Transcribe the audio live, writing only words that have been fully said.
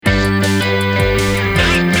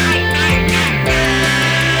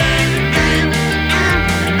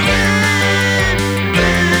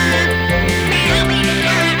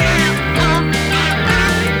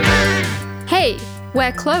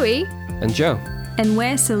Chloe. And Joe. And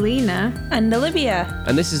we're Selena. And Olivia.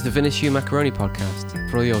 And this is the Vinicius Macaroni Podcast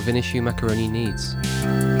for all your Vinicius Macaroni needs.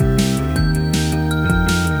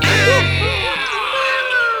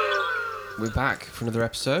 We're back for another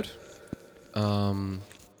episode.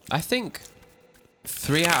 I think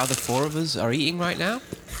 3 out of the 4 of us are eating right now.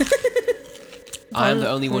 I am the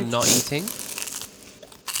only one not eating.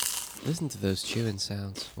 Listen to those chewing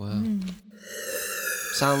sounds. Wow.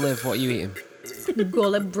 Sound Liv, what are you eating?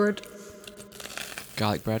 Garlic bread.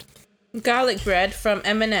 Garlic bread. Garlic bread from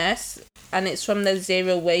M&S, and it's from the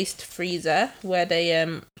zero waste freezer where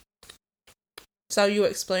they So you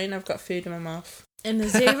explain. I've got food in my mouth. In the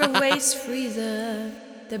zero waste freezer,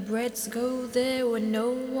 the breads go there where no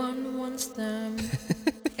one wants them.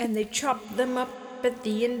 And they chop them up at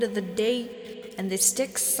the end of the day, and they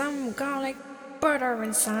stick some garlic butter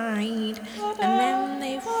inside, and then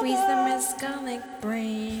they freeze them as garlic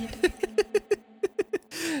bread.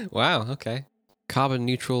 Wow, okay. Carbon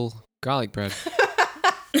neutral garlic bread.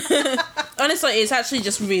 Honestly, it's actually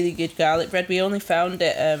just really good garlic bread. We only found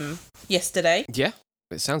it yesterday. Yeah,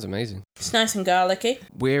 it sounds amazing. It's nice and garlicky.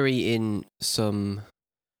 We're eating a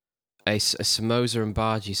samosa and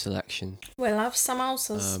bhaji selection We'll have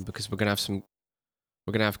samosas. because we're gonna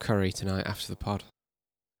have curry tonight after the pod.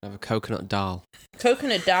 Have a coconut dal.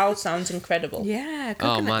 Coconut dal sounds incredible. Yeah, Oh,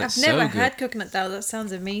 coconut. man, I've it's never so good. had coconut dal. That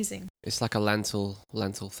sounds amazing. It's like a lentil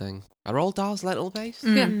thing. Are all dals lentil based?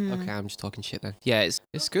 Yeah. Okay, I'm just talking shit then. Yeah,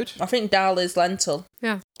 it's good. I think dal is lentil.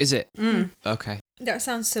 Is it? Mm. Okay. That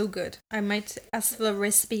sounds so good. I might ask for the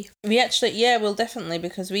recipe. We actually, we'll definitely,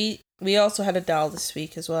 because we also had a dal this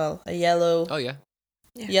week as well. A yellow Oh yeah.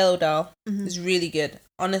 yellow dal. Mhm. It's really good.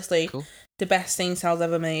 Honestly, Cool. the best thing Sal's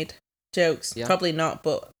ever made. Jokes. Yeah. Probably not,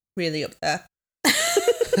 but really up there.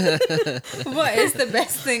 What is the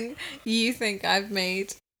best thing you think I've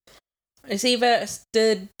made? It's either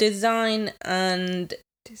the design and...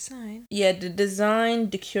 Design? Yeah, the design,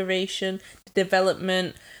 the curation, the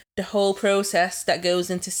development, the whole process that goes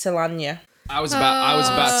into Solania. I was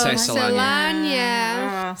about to say salami.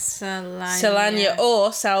 Solania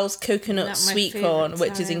or Sal's coconut Not my sweet favourite corn,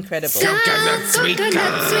 which is time. incredible. Coconut sweet corn.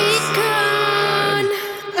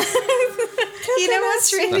 You know what's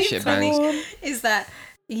That really shit funny bangs. is that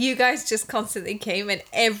you guys just constantly came, and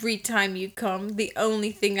every time you come, the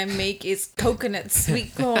only thing I make is coconut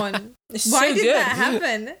sweet corn. It's Why so did good. that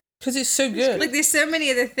happen? Because it's so good. Like, there's so many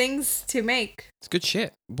other things to make. It's good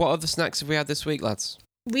shit. What other snacks have we had this week, lads?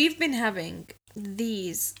 We've been having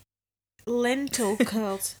these lentil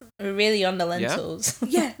curls. We're really on the lentils.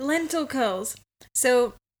 Yeah, lentil curls.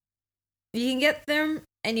 So you can get them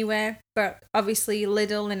anywhere, but obviously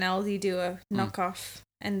Lidl and Aldi do a knockoff,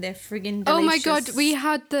 and they're friggin' delicious. Oh my god, we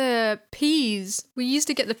had the peas. We used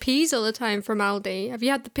to get the peas all the time from Aldi. Have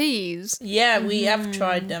you had the peas? Yeah, we have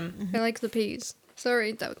tried them. I like the peas.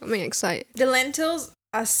 Sorry, that got me excited. The lentils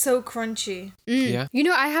are so crunchy. Yeah. You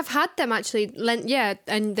know, I have had them actually.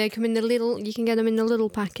 And they come in the little. You can get them in the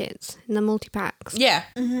little packets, in the multi-packs. Yeah,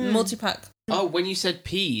 multi-pack. Oh, when you said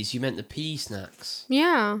peas, you meant the pea snacks.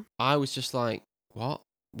 Yeah, I was just like, what?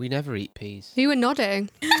 We never eat peas. you were nodding.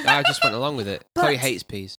 I just went along with it. But- Chloe hates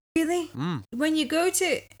peas. Really? Mm. When you go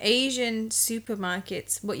to Asian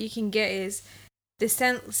supermarkets, what you can get is they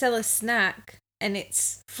sell a snack, and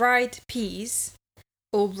it's fried peas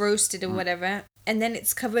or roasted or whatever, and then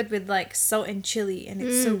it's covered with like salt and chili, and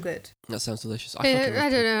it's so good. That sounds delicious. I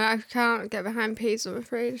don't know. I can't get behind peas, I'm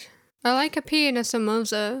afraid. I like a pea in a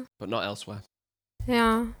samosa. But not elsewhere.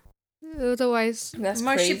 Yeah. Otherwise, That's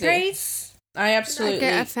Mushy crazy. peas? I absolutely I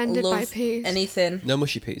get offended love by peas. anything. No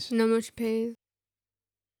mushy peas. No much peas.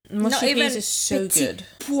 Mushy even peas is so petit good.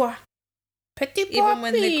 pois. Petit Even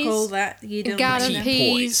when they peas. call that, you don't Garden like them.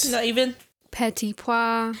 peas. Not even. Petit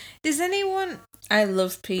pois. Does anyone I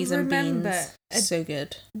love peas and remember beans. So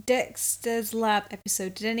good. Dexter's Lab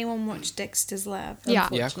episode? Did anyone watch Dexter's Lab? Yeah.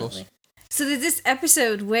 Yeah, of course. Unfortunately. So there's this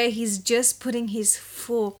episode where he's just putting his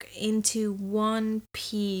fork into one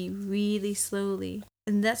pea really slowly,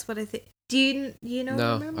 and that's what I think. Do you know?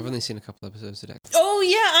 No, remember? I've only seen a couple episodes today. Oh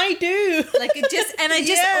yeah, I do. Like it just, and I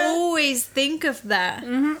just Yeah. always think of that.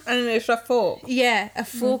 And it's a fork. Yeah, a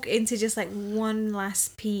fork into just like one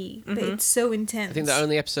last pea, but it's so intense. I think the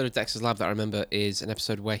only episode of Dexter's Lab that I remember is an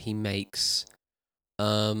episode where he makes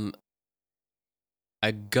a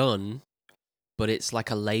gun, but it's like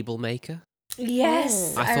a label maker.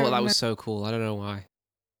 Yes, I thought that remember. was so cool. I don't know why.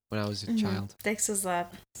 When I was a child. Dexter's Lab.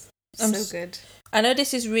 I'm So good. I know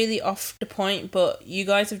this is really off the point, but you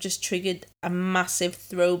guys have just triggered a massive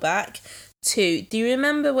throwback to. Do you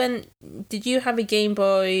remember when? Did you have a Game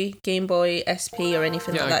Boy SP or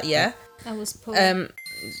anything Yeah, like that? Yeah. I was poor.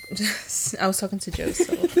 I was talking to Joe.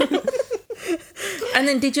 So. And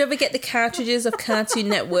then, did you ever get the cartridges of Cartoon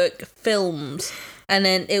Network films? And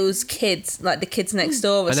then it was kids, like the Kids Next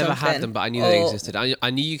Door or something. I never had them, but I knew they existed. I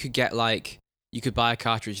knew you could get you could buy a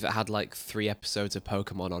cartridge that had 3 episodes of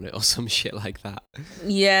Pokemon on it or some shit like that.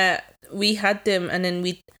 Yeah, we had them, and then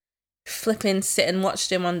we'd flipping sit and watch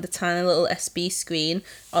them on the tiny little SB screen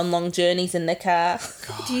on long journeys in the car.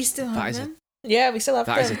 God, Do you still have them? Yeah, we still have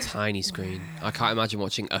that them. is a tiny screen. I can't imagine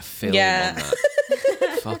watching a film Yeah. on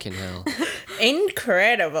that. Fucking hell.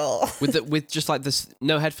 Incredible. With just this,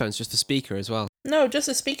 no headphones, just the speaker as well. No, just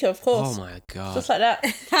a speaker, of course. Oh my god. Just like that.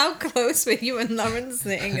 How close were you and Lauren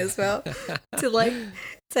sitting as well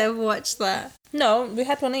to watch that? No, we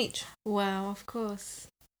had one each. Wow, of course.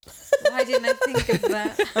 Why didn't I think of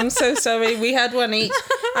that? I'm so sorry. We had one each.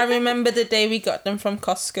 I remember the day we got them from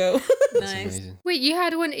Costco. That's Nice. amazing. Wait, you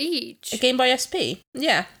had one each? A Game Boy SP.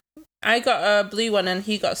 Yeah. I got a blue one and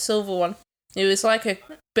he got a silver one. It was like a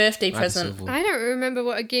birthday I had a present. silver one. I don't remember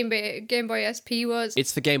what a Game Boy SP was.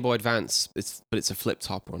 It's the Game Boy Advance, but it's a flip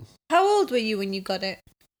top one. How old were you when you got it?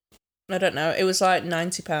 I don't know. It was like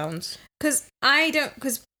 £90. Because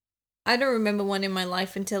I don't remember one in my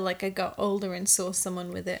life until I got older and saw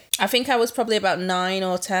someone with it. I think I was probably about 9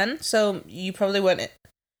 or 10, so you probably weren't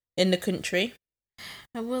in the country.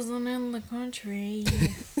 I wasn't in the country.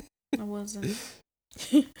 I wasn't.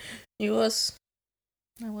 You was.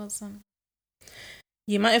 I wasn't.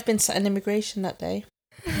 You might have been sat in immigration that day.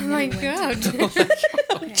 Oh my god.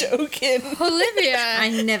 I'm joking. Olivia!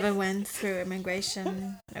 I never went through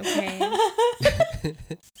immigration. Okay.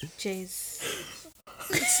 Jeez.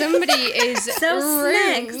 Somebody is So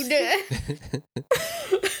rude.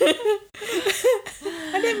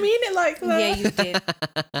 I didn't mean it like that. Yeah, you did.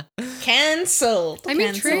 Cancelled. I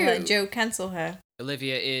mean, Cancel her. true. Joe, cancel her.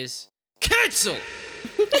 Olivia is cancelled.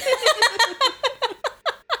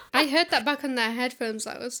 I heard that back on their headphones.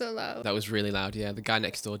 That was so loud. That was really loud. Yeah, the guy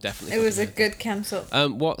next door definitely. It was a fucking heard good cancel.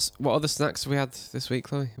 that. What other snacks have we had this week,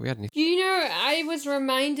 Chloe? We had any? You know, I was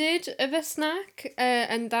reminded of a snack,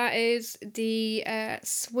 and that is the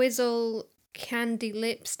Swizzle candy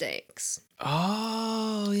lipsticks.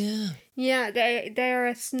 Oh yeah. Yeah, they're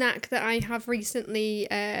a snack that I have recently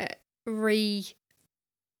remembered.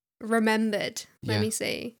 Let Yeah. me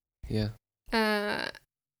see. Yeah. I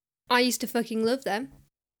used to fucking love them.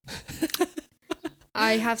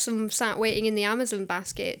 I have some sat waiting in the Amazon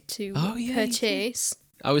basket to Oh, yeah, you purchase.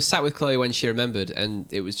 I was sat with Chloe when she remembered,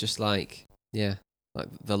 and it was just like the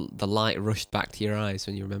light rushed back to your eyes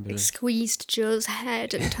when you remembered I it. squeezed Joe's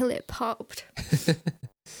head until it popped.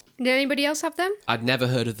 Did anybody else have them? I'd never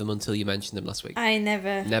heard of them until you mentioned them last week. I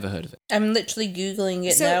never. Never heard of it. I'm literally Googling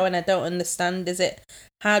it So- now and I don't understand. Is it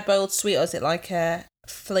hard-boiled sweet or is it like a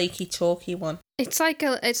flaky, chalky one? It's like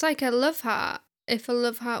a love heart. If a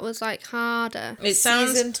love heart was like harder. It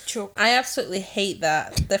sounds... Seasoned chocolate. I absolutely hate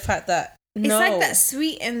that. The fact that... It's No. like that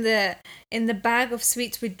sweet in the bag of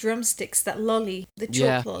sweets with drumsticks. That lolly, the chalk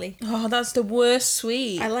Yeah. lolly. Oh, that's the worst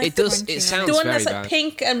sweet. I like It the does- crunchy it one. sounds the one very that's like bad.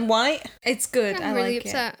 pink and white. It's good. I'm I really like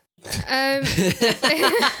upset.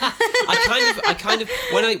 I kind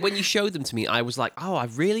of when you showed them to me, I was like, oh, I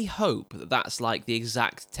really hope that that's like the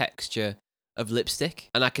exact texture of lipstick,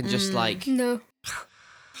 and I can just like. No.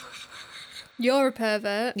 You're a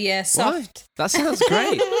pervert. it. Yeah, Why? soft. That sounds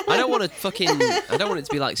great. I don't want it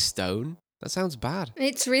to be like stone. That sounds bad.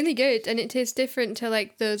 It's really good, and it tastes different to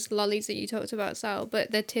like those lollies that you talked about, Sal.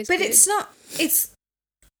 But they taste But good. it's not. It's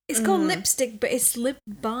called lipstick, but it's lip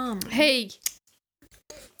balm. Hey,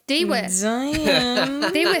 they were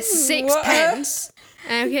Damn. they were sixpence.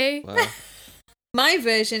 Okay. Wow. My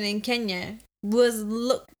version in Kenya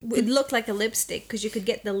it looked like a lipstick because you could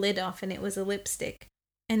get the lid off and it was a lipstick,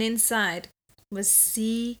 and inside was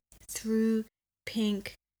see-through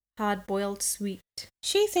pink hard-boiled sweet.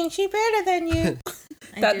 She thinks she's better than you.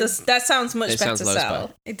 I do. That sounds much It better, sounds low spec.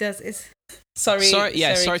 Sal. It does. It's Sorry Sorry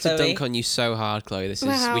to Chloe. dunk on you so hard, Chloe. This is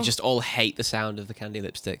Wow. we just all hate the sound of the candy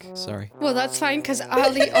lipstick. Sorry. Well, that's fine because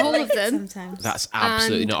I'll eat all of them. sometimes. That's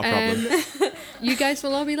absolutely And, not a problem. You guys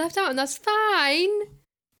will all be left out, and that's fine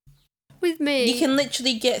with me. You can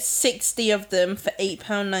literally get 60 of them for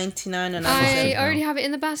 £8.99 on Amazon. I already have it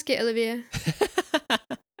in the basket, Olivia.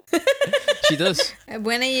 She does.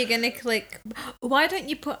 When are you gonna click? Why don't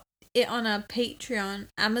you put it on our Patreon,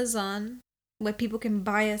 Amazon, where people can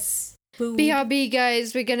buy us food? BRB,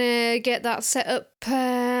 guys, we're gonna get that set up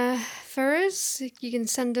for us. You can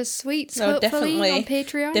send us sweets, No, hopefully, definitely. on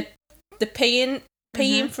Patreon. The paying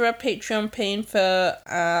for our Patreon, paying for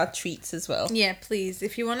our treats as well. Yeah, please.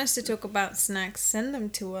 If you want us to talk about snacks, send them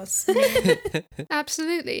to us.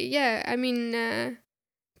 Absolutely, yeah. I mean,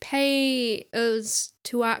 pay us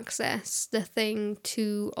to access the thing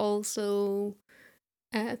to also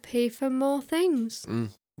pay for more things.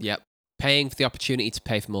 Yep. Paying for the opportunity to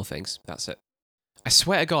pay for more things. That's it. I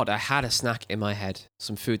swear to God, I had a snack in my head,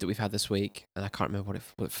 some food that we've had this week, and I can't remember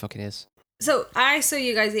what it fucking is. So I saw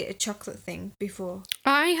you guys eat a chocolate thing before.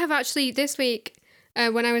 I have actually, this week,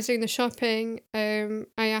 when I was doing the shopping, I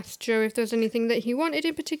asked Joe if there was anything that he wanted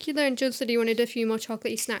in particular, and Joe said he wanted a few more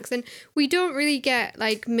chocolatey snacks. And we don't really get,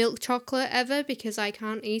 like, milk chocolate ever because I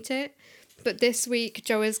can't eat it. But this week,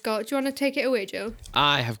 Joe has got... Do you want to take it away, Joe?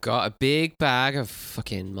 I have got a big bag of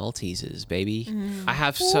fucking Maltesers, baby. I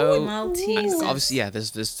have Maltesers. Obviously, yeah,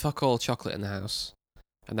 there's fuck all chocolate in the house.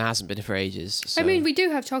 And there hasn't been for ages. So I mean, we do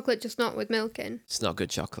have chocolate, just not with milk in. it's not good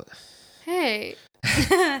chocolate. Hey.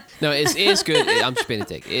 No, it is good. I'm just being a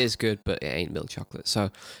dick. It is good, but it ain't milk chocolate. So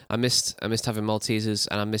I missed having Maltesers,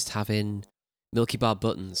 and I missed having Milky Bar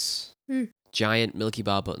buttons. Giant Milky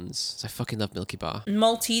Bar buttons. So I fucking love Milky Bar.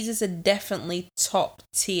 Maltesers are definitely top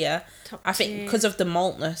tier. I think because of the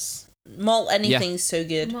maltness. Malt anything's so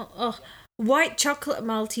good. White chocolate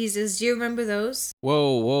Maltesers. Do you remember those?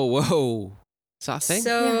 Whoa. Is that a thing?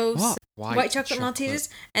 So What? white chocolate Maltesers,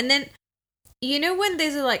 and then you know when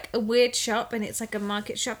there's a weird shop and it's like a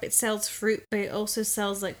market shop. It sells fruit, but it also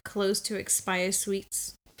sells like close to expired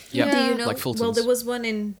sweets. Yep. Do you know? Like Fulton's. Well, there was one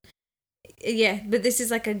in. Yeah, but this is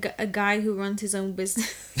like a guy who runs his own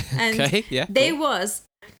business. And Okay, yeah. there was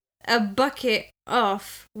a bucket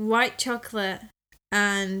of white chocolate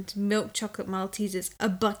and milk chocolate Maltesers. A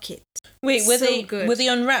bucket. Wait, were they good. were they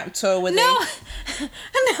unwrapped or were No, they? no,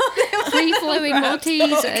 they were Free-flowing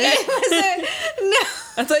Maltesers. no.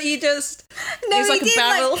 I thought you just. No, it was like he a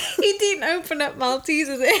barrel. he didn't open up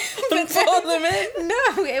Maltesers and pour them in.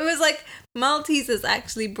 No, it was like Maltesers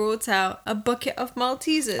actually brought out a bucket of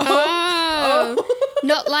Maltesers. Oh.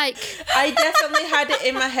 Not like... I definitely had it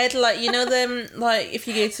in my head, like, you know them, like, if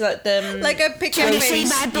you go to, like, them... Like a pick and groceries-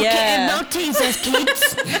 mix. Maltesers,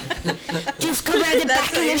 kids. Just go round the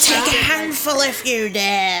back and take a handful if you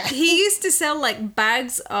dare. He used to sell like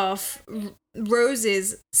bags of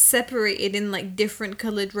roses separated in like different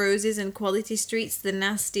coloured roses and Quality Streets, the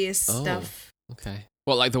nastiest stuff. Okay.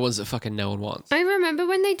 What, like the ones that fucking no one wants? I remember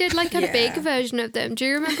when they did like a Yeah. big version of them. Do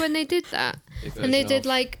you remember when they did that? And they did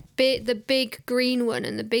like the big green one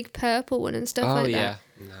and the big purple one and stuff Oh, like yeah.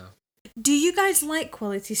 that. No. Do you guys like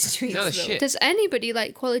Quality Streets? No, though? shit. Does anybody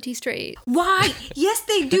like Quality Street? Why? Yes,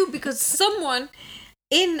 they do, because someone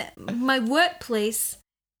in my workplace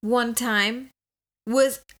one time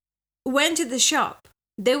went to the shop.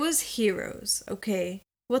 There was Heroes, okay.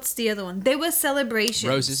 What's the other one? There was Celebrations.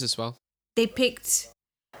 Roses as well. They picked.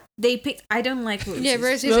 I don't like roses. Yeah,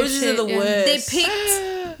 roses Roses shit, are the yeah. worst.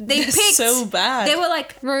 They picked. so bad. They were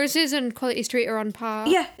like, Roses and Quality Street are on par.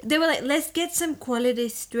 yeah. They were like, let's get some Quality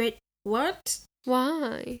Street. What?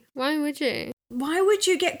 Why? Why would you? Why would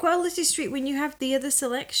you get Quality Street when you have the other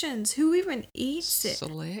selections? Who even eats it?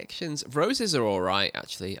 Selections. Roses are all right,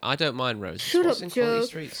 actually. I don't mind roses. Shut What's up, in Quality Joe.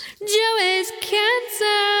 Streets? Joe is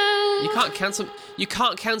cancelled. You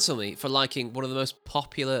can't cancel me for liking one of the most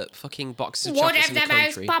popular fucking boxes of chocolates in the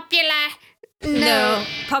country. popular. No,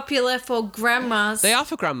 popular for grandmas. They are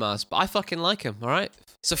for grandmas, but I fucking like them, alright?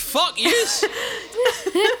 So fuck yous!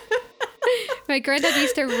 My granddad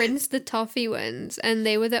used to rinse the toffee ones, and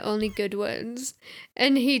they were the only good ones.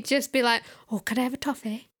 And he'd just be like, "Oh, can I have a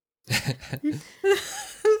toffee?"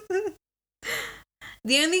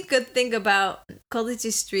 The only good thing about Quality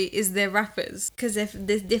Street is their wrappers, because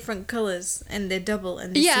there's different colours and they're double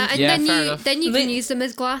and they're Yeah, and Yeah, then fair you enough. then you can use them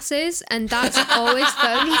as glasses, and that's always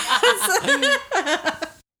fun.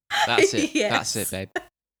 That's it. Yes. That's it, babe.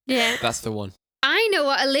 Yeah. That's the one. I know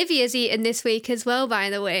what Olivia's eaten this week as well, by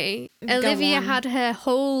the way. Olivia on. had her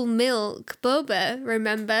whole milk boba,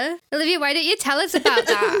 remember? Olivia, why don't you tell us about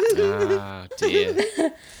that? Ah, dear.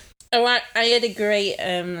 Oh, I had a great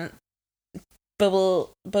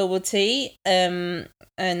bubble tea, a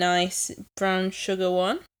nice brown sugar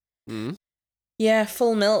one. Mm. Yeah,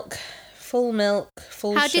 full milk, full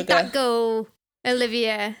How sugar. did that go,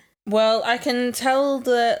 Olivia? Well, I can tell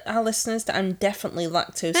our listeners that I'm definitely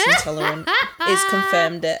lactose intolerant. It's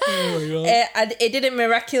confirmed it. It didn't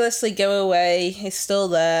miraculously go away. It's still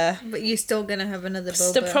there. But you're still gonna have another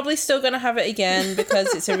boba. Probably still gonna have it again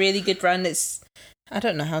because it's a really good brand. I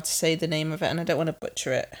don't know how to say the name of it, and I don't want to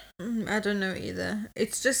butcher it. I don't know either.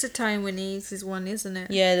 It's just a Taiwanese one, isn't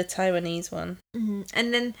it? Yeah, the Taiwanese one. Mm-hmm.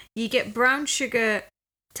 And then you get brown sugar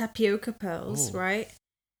tapioca pearls, Ooh. right?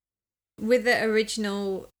 With the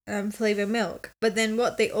original flavor milk. But then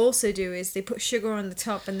what they also do is they put sugar on the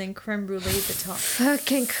top and then creme brulee at the top.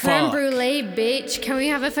 Fucking creme Fuck. brulee, bitch. Can we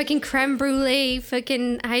have a fucking creme brulee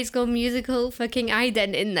fucking High School Musical fucking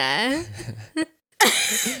ident in there?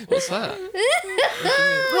 What's that?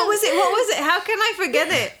 What was it? How can I forget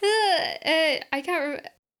it? I can't remember.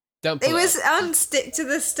 Don't It pull was up. on Stick to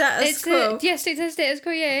the Status It's Quo. yes, it's a status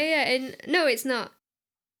quo. Yeah. In no, it's not.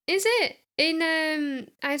 Is it in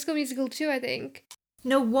High School Musical 2? I think.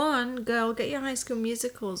 No, one girl, get your High School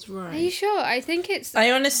Musicals Are you right. sure? I think it's. I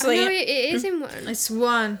Oh, honestly, no, it is in one. It's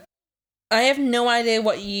one. I have no idea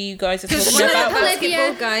what you guys are Because talking one of about. the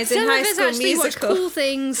basketball guys in some High of us School actually watch Musical. cool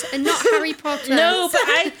things and not Harry Potter. No, but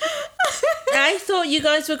I thought you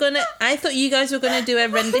guys were gonna do a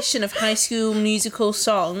rendition of High School Musical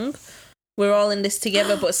song. We're all in this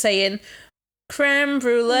together, but saying creme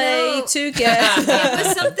brulee No. together. It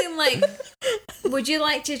was something like, would you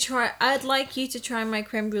like to try, I'd like you to try my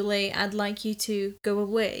creme brulee, I'd like you to go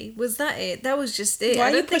away. Was that it? That was just it. Why I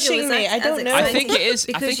are don't you think it pushing was me? as I don't know. I exciting. think it is. I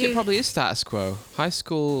Because think you- it probably is status quo. High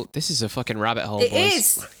school. This is a fucking rabbit hole, It boys.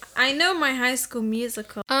 is. I know my High School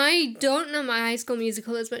Musical. I don't know my High School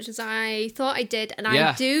Musical as much as I thought I did, and Yeah.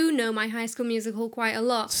 I do know my High School Musical quite a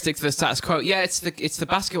lot. Stick to the status quo. Yeah, it's the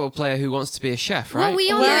basketball player who wants to be a chef, right? Well,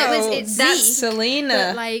 we all know it's that's Zeke, Selena.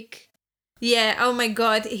 but like, Yeah, oh my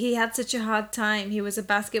god, he had such a hard time. He was a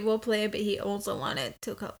basketball player, but he also wanted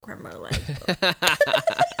to cook creme brulee.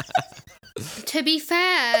 to be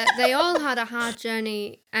fair, they all had a hard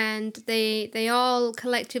journey, and they all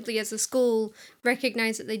collectively as a school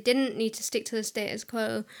recognized that they didn't need to stick to the status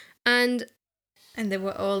quo, and And they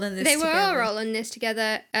were all in this they were together. all in this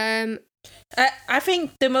together. I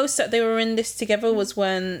think the most that they were in this together was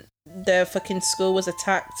when the fucking school was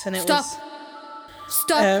attacked and it Stop.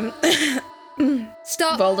 Stop. was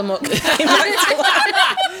Stop. Voldemort came back to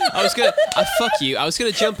life. Fuck you. I was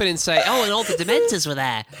gonna jump in and say, oh, and all the Dementors were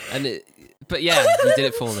there. But yeah, you did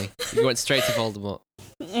it for me. You went straight to Voldemort.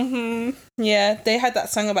 Yeah, they had that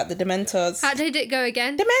song about the Dementors. How did it go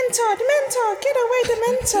again? Dementor, get away,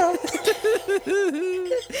 Dementor.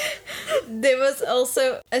 There was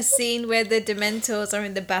also a scene where the Dementors are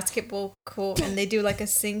in the basketball court and they do like a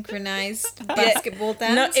synchronized basketball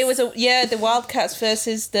dance. No, it was the Wildcats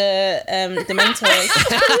versus the Dementors.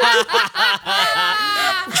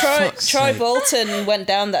 Fuck's Troy sake. Bolton went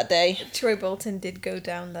down that day. Troy Bolton did go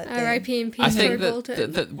down that day. R.I.P. and I Peter think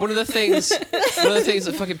Bolton. that one of the things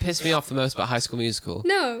that fucking pissed me off the most about High School Musical.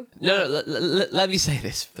 No. No, let me say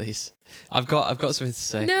this, please. I've got something to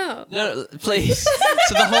say. No. No, please.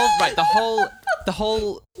 So the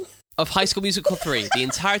whole of High School Musical 3, the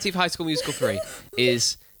entirety of High School Musical 3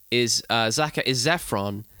 is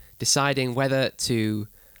Zephron deciding whether to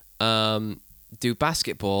do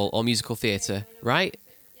basketball or musical theatre, right?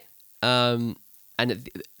 And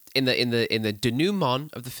in the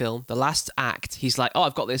denouement of the film, the last act, he's like, "Oh,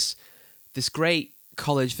 I've got this great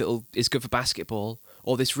college that is good for basketball,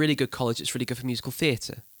 or this really good college that's really good for musical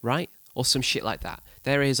theatre, right? Or some shit like that."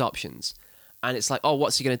 There are his options, and it's like, "Oh,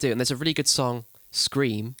 what's he gonna do?" And there's a really good song,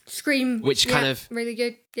 "Scream," Scream. which kind of really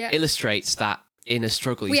good. Yeah. illustrates that inner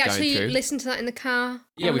struggle We he's going actually through. listened to that in the car.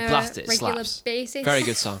 Yeah, on we a blasted it. It regular slaps. basis. Very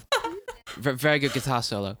good song. Very good guitar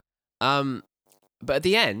solo. But at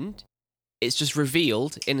the end, it's just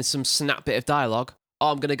revealed in some snap bit of dialogue.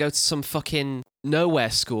 Oh, I'm going to go to some fucking nowhere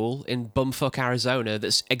school in bumfuck Arizona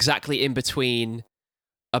that's exactly in between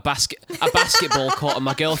a basketball court and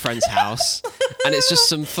my girlfriend's house. And it's just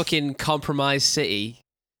some fucking compromised city.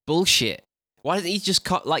 Bullshit. Why didn't he just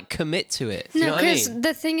commit to it? Do you No, know what I because mean?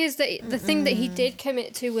 the thing is that the thing that he did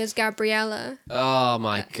commit to was Gabriella Oh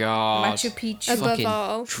my god. Machu Picchu. above Fucking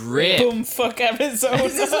all. drip. Bumfuck Arizona.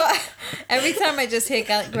 This is what, every time I just hear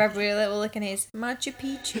Gabriella will look in his Machu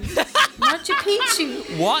Picchu. Machu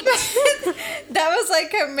Picchu. What? That was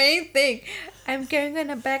like her main thing. I'm going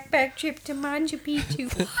on a backpack trip to Machu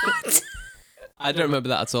Picchu. What? I don't remember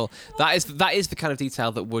that at all. That is the kind of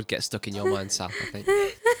detail that would get stuck in your mind, Sal, I think.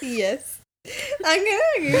 Yes. I'm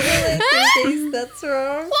gonna Google it in case that's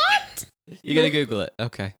wrong. What? You're going to Google it?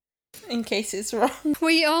 Okay. In case it's wrong.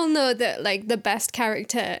 We all know that like the best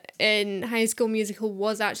character in High School Musical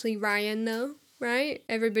was actually Ryan, though, right?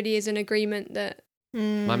 Everybody is in agreement that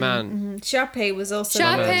My man. Sharpay was also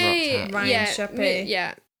Sharpay. good. Sharpay. Ryan Yeah, Sharpay.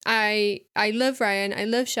 yeah. I love Ryan. I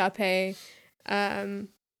love Sharpay.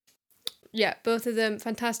 Yeah, both of them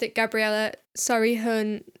fantastic. Gabriella, sorry,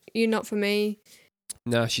 hun, you're not for me.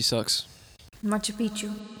 No, she sucks. Machu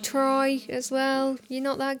Picchu. Troy as well. You're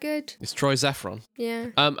not that good. It's Troy Zephron. Yeah.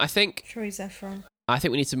 I think Troy Zephron. we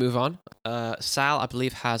need to move on. Sal, I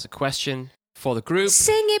believe, has a question for the group.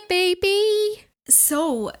 Sing it, baby.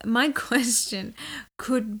 So, my question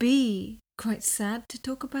could be quite sad to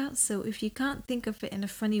talk about. So, if you can't think of it in a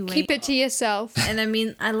funny way, Keep it to yourself. And I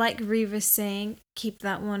mean, I like Reva saying, keep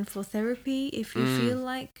that one for therapy. If you feel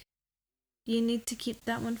like you need to keep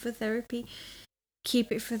that one for therapy,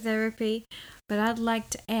 keep it for therapy. But I'd like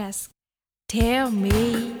to ask, tell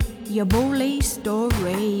me your bully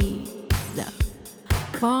stories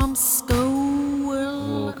from school.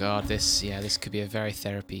 Oh god, this could be a very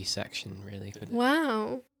therapy section, really, couldn't it?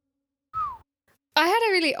 Wow. I had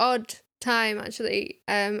a really odd time actually.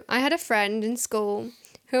 I had a friend in school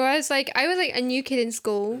who I was like a new kid in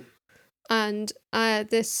school, and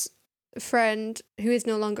this friend who is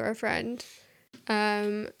no longer a friend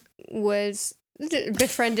was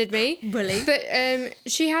befriended me. Bully. But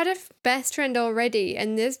she had a best friend already,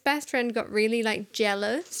 and this best friend got really like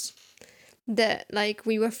jealous that like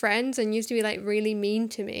we were friends and used to be like really mean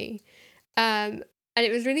to me. And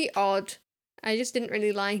it was really odd. I just didn't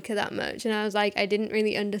really like her that much, and I was like, I didn't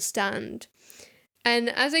really understand. And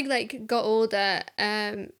as I like got older,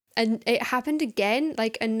 and it happened again,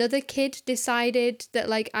 like another kid decided that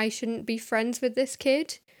like I shouldn't be friends with this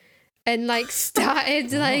kid, and like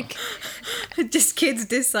started like Just kids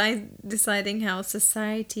deciding how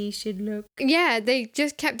society should look. yeah, they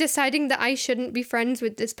just kept deciding that I shouldn't be friends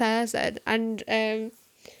with this person. And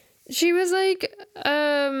she was like,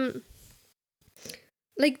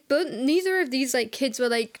 but neither of these like kids were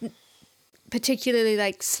like particularly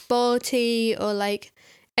like sporty or like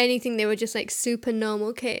anything. They were just like super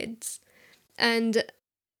normal kids. And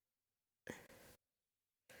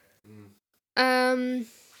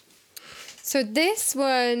so this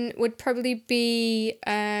one would probably be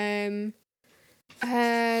what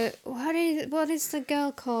is the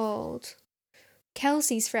girl called?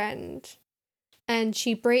 Kelsey's friend, and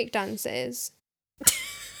she break dances.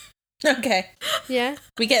 Okay. Yeah.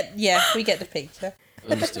 We get the picture.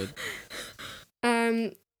 Understood.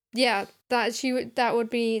 Yeah, that would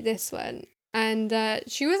be this one. And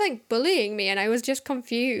she was like bullying me, and I was just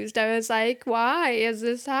confused. I was like, why is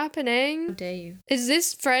this happening? How dare you? Is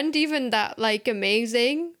this friend even that like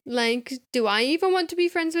amazing? Like, do I even want to be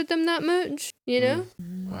friends with them that much? You know?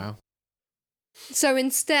 Wow. So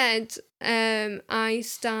instead, I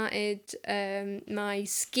started my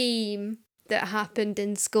scheme that happened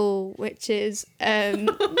in school, which is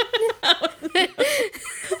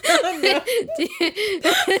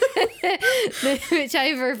which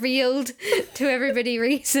I've revealed to everybody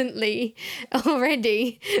recently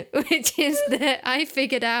already, which is that I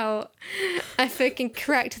figured out I fucking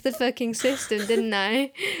cracked the fucking system, didn't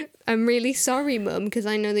I? I'm really sorry, Mum, because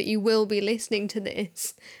I know that you will be listening to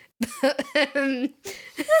this. But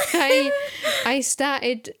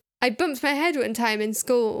I bumped my head one time in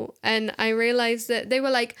school, and I realised that they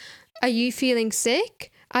were like, are you feeling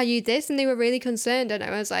sick? Are you this? And they were really concerned, and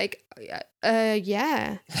I was like,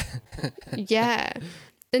 yeah. Yeah.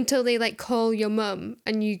 Until they like call your mum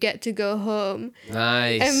and you get to go home.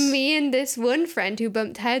 Nice. And me and this one friend who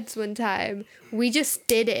bumped heads one time, we just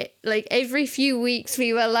did it. Like every few weeks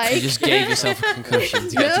we were like, You just gave yourself a concussion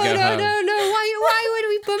to get to go home. No. Why would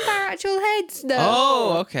we bump our actual heads though?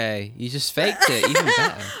 Oh, okay. You just faked it. Even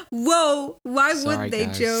better. Whoa! Why Sorry, would they,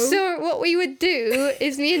 guys. Joe? So what we would do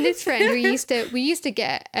is me and this friend, we used to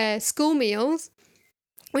get school meals.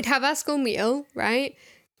 We'd have our school meal, right?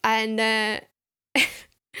 And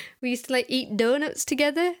we used to like eat donuts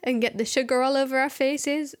together and get the sugar all over our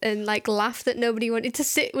faces and like laugh that nobody wanted to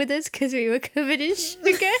sit with us because we were covered in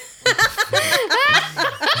sugar.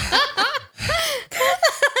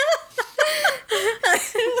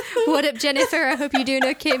 What up, Jennifer? I hope you're doing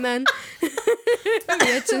okay, man. We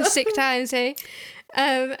had some sick times, hey?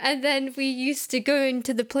 And then we used to go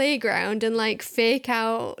into the playground and like fake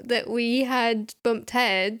out that we had bumped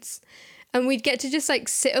heads, and we'd get to just like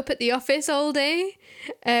sit up at the office all day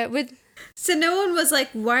with. So no one was like,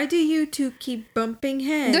 why do you two keep bumping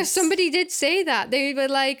heads? No, somebody did say that. They were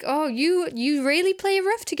like, oh, you really play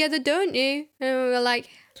rough together, don't you? And we were like,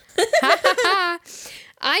 ha ha ha.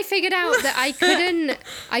 I figured out that I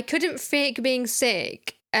couldn't fake being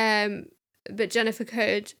sick, but Jennifer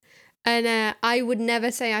could. And I would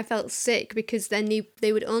never say I felt sick, because then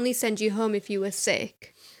they would only send you home if you were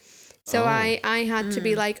sick. So I had to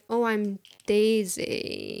be like, oh, I'm Daisy.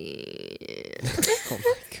 Oh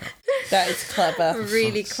my god. That is clever.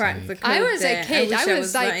 Really fuck's cracked the sake. code I was there. a kid. wish I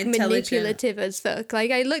was that like intelligent. manipulative as fuck.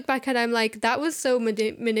 Like I look back and I'm like, that was so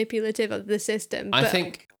manipulative of the system. I But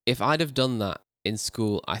think if I'd have done that in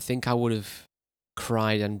school, I think I would have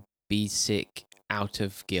cried and be sick out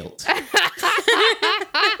of guilt.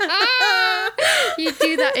 You'd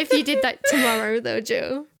do that if you did that tomorrow, though,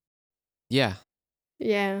 Joe. Yeah.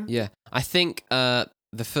 Yeah. Yeah. I think the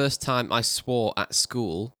first time I swore at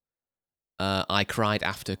school, I cried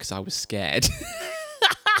after because I was scared.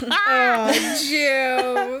 Oh,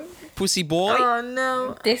 Joe. Pussy boy. Oh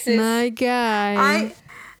no. This is My guy.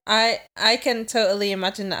 I can totally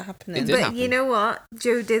imagine that happening. It did But happen. you know what?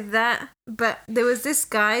 Joe did that. But there was this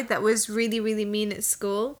guy that was really, really mean at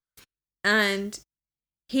school. And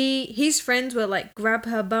his friends were like, grab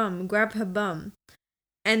her bum.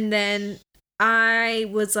 And then I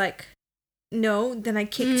was like, no. Then I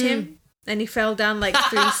kicked him. And he fell down like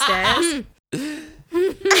 3 stairs.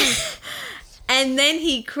 And then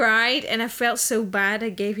he cried. And I felt so bad. I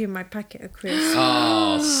gave him my packet of crisps.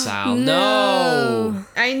 Oh, Sal, no.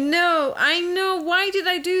 I know. Why did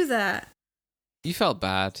I do that? You felt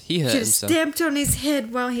bad. He hurt Just himself. stamped on his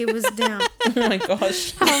head while he was down. Oh my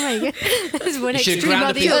gosh. Oh my god. There's one You should extreme ground or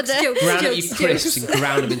up the his, other. ground up jokes, your crisps jokes. and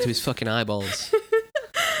ground him into his fucking eyeballs.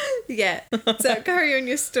 Yeah. So carry on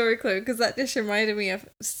your story, Chloe, because that just reminded me of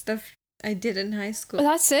stuff I did in high school. Well,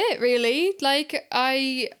 that's it, really. Like,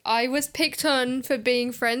 I was picked on for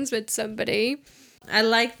being friends with somebody I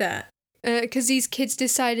like that. because these kids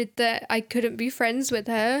decided that I couldn't be friends with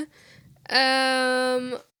her.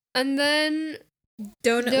 And then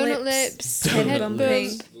Donut lips, head head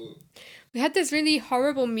bumping. we had this really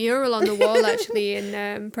horrible mural on the wall actually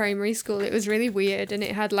in primary school. It was really weird, and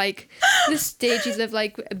it had like the stages of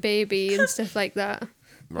like a baby and stuff like that,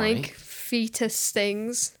 Right. like fetus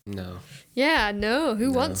things. No. Yeah, no,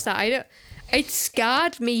 who wants that? I don't. It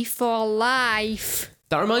scarred me for life.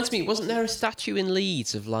 That reminds me, wasn't there a statue in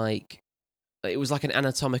Leeds of like, it was like an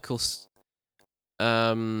anatomical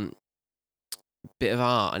bit of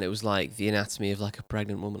art, and it was like the anatomy of like a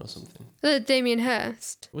pregnant woman or something. Damien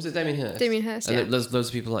Hirst. Was it Damien Hirst? Damien Hirst, And yeah. there's loads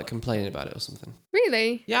of people like complaining about it or something.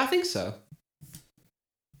 Really? Yeah, I think so.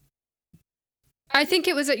 I think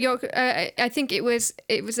it was at York. I think it was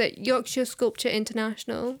at Yorkshire Sculpture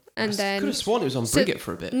International, and I then could have sworn it was on so- Briggett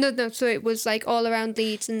for a bit. No. So it was like all around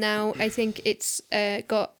Leeds, and now I think it's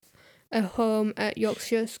got a home at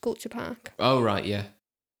Yorkshire Sculpture Park. Oh right, yeah.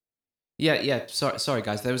 Yeah. Sorry,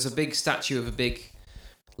 guys. There was a big statue of a big,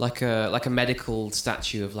 like a medical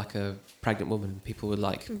statue of like a pregnant woman. People were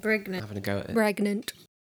like Pregnant. having a go at it. Pregnant.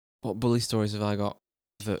 What bully stories have I got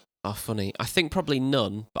that are funny? I think probably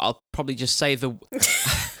none, but I'll probably just say the. I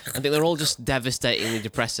think they're all just devastatingly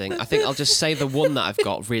depressing. I think I'll just say the one that I've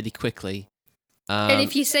got really quickly. And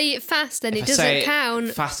if you say it fast, then if it I say doesn't it count.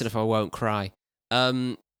 fast enough, I won't cry.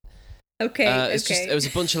 Okay. It's just there was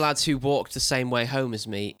a bunch of lads who walked the same way home as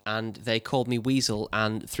me, and they called me Weasel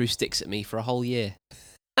and threw sticks at me for a whole year.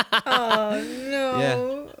 Oh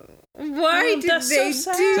no. Why did that's they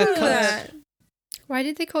so sad. do They're cunts. that? Why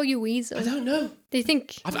did they call you Weasel? I don't know. They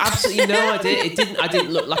think. I've absolutely no idea. I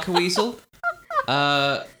didn't look like a weasel.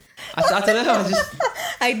 I don't know.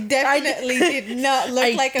 I definitely did not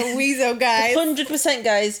look like a weasel, guys. 100%,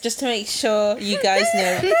 guys, just to make sure you guys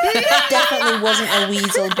know. Definitely wasn't a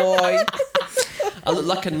weasel boy. I looked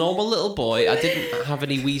like a normal little boy. I didn't have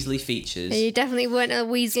any weaselly features. You definitely weren't a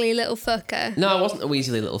weaselly little fucker. No, I wasn't a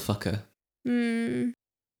weaselly little fucker.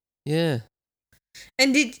 Yeah.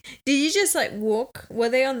 And did you just like walk? Were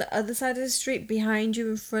they on the other side of the street, behind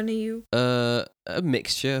you, in front of you? A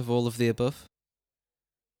mixture of all of the above.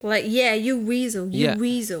 Like, yeah, you weasel, Yeah.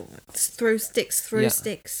 weasel. Throw sticks, throw Yeah.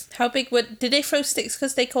 sticks. How big did they throw sticks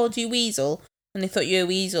because they called you weasel and they thought you were a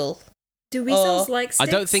weasel? Do weasels Oh. like sticks?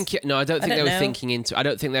 I don't think they don't were know. thinking into. I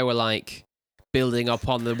don't think they were like building up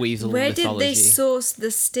on the weasel Where mythology. did they source the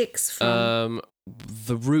sticks from?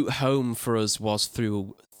 The route home for us was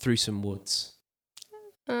through some woods.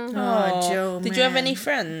 Oh, Joe, Did you have man. any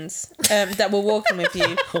friends that were walking with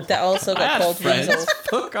you that also I got had called friends. weasel?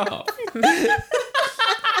 Fuck off.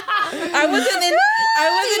 I wasn't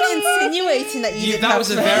insinuating that you didn't That have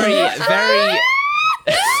was a friends. very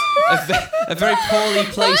a very poorly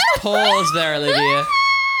placed pause there, Olivia.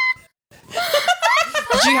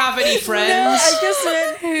 Did you have any friends I just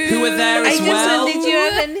meant who were there as well? Did you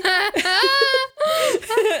have any?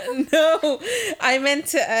 No, I meant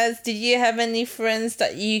to ask. Did you have any friends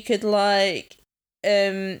that you could like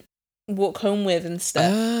walk home with and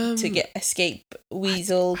stuff to escape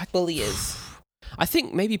weasel bullies? I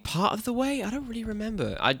think maybe part of the way. I don't really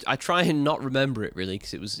remember. I try and not remember it really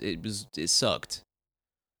because it sucked.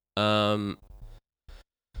 But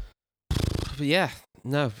yeah,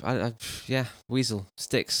 no, yeah, weasel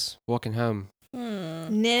sticks walking home.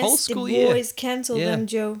 Nasty Whole school year. boys, cancel Yeah. them,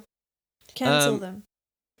 Joe. Cancel them.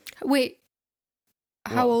 Wait,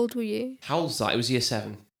 how What? old were you? How old was that? It was year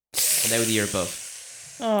 7, and they were the year above.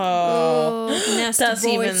 Oh, Nasty that's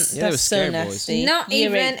boys. even Yeah, they were that's so scary boys. nasty. Not Year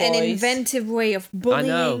even 8 an boys. inventive way of I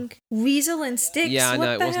know. bullying. Weasel and sticks. Yeah, I know. What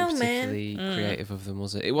It the wasn't hell, man? particularly creative of them,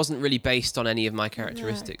 was it? It wasn't really based on any of my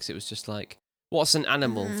characteristics. It was just like, what's an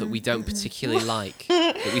animal that we don't particularly like,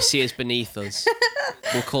 that we see as beneath us?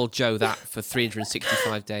 We'll call Joe that for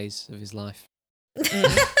 365 days of his life.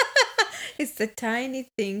 It's the tiny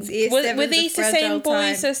things. Were these the same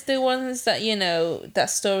boys as the ones that, you know, that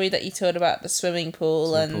story that you told about the swimming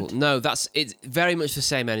pool and... No, it's very much the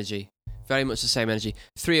same energy. Very much the same energy.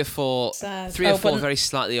 Three or four Sad. very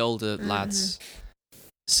slightly older lads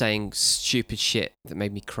saying stupid shit that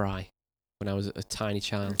made me cry when I was a tiny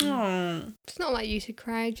child. Oh. It's not like you to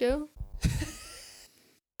cry, Joe.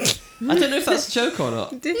 I don't know if that's a joke or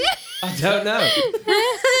not. I don't know.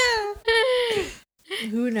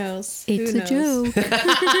 Who knows? It's Who a knows? joke.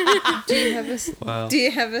 Wow. Do you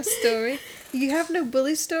have a story? You have no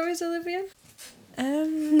bully stories, Olivia?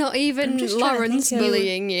 Not even I'm just trying to Lawrence think of-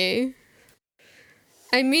 bullying you.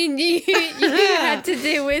 I mean, you had to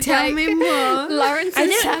deal with Tell me more. Lawrence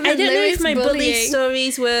and Sam I and don't know Louis if my bully bullying.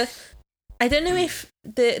 stories were... I don't know if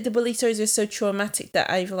the bully stories were so traumatic that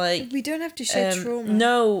I've like... We don't have to show trauma.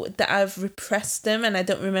 No, that I've repressed them and I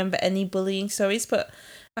don't remember any bullying stories, but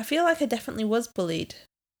I feel like I definitely was bullied.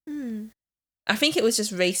 I think it was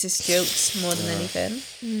just racist jokes more than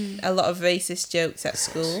anything. A lot of racist jokes at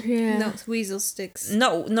school. Yeah. Not weasel sticks.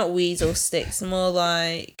 Not weasel sticks, more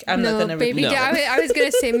like I'm not gonna baby. repeat. No. I was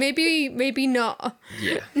gonna say maybe not.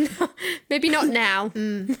 Yeah. Maybe not now.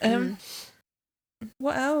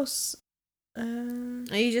 What else? Are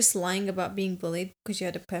you just lying about being bullied because you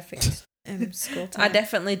had a perfect school time? I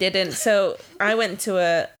definitely didn't. So I went to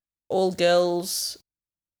a all girls.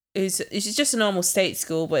 It's just a normal state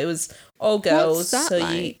school, but it was all girls. What's that so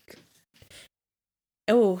like?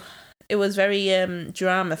 it was very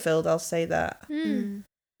drama filled. I'll say that. Mm.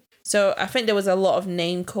 So I think there was a lot of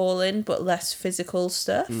name calling, but less physical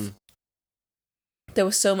stuff. There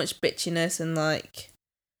was so much bitchiness and like,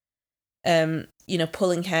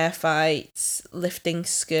 pulling hair fights, lifting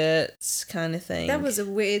skirts, kind of thing. That was a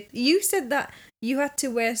weird. You said that you had to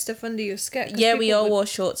wear stuff under your skirt. 'cause Yeah, we people all would- wore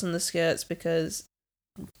shorts on the skirts because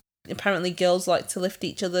apparently girls like to lift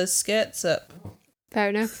each other's skirts up. Fair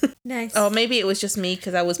enough. Nice. Or maybe it was just me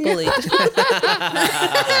because I was bullied.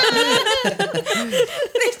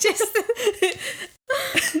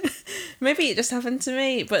 Maybe it just happened to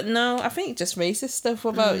me, but no, I think just racist stuff.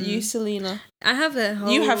 What about you, Selena? I have a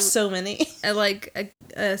whole. You have so many.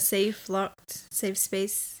 a safe, locked, safe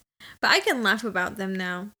space, but I can laugh about them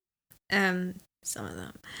now. Some of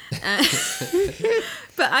them.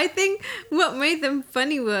 But I think what made them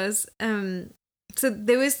funny was so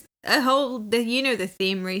there was a whole the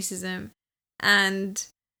theme racism, and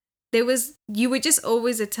you were just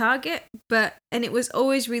always a target, and it was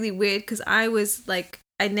always really weird because I was like,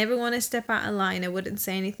 I never want to step out of line. I wouldn't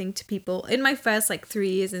say anything to people in my first 3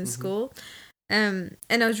 years in school. And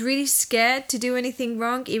I was really scared to do anything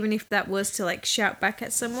wrong, even if that was to shout back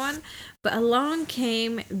at someone. But along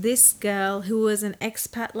came this girl who was an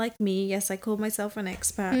expat like me. Yes, I call myself an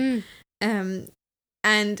expat.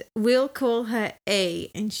 And we'll call her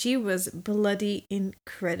A, and she was bloody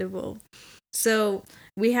incredible. So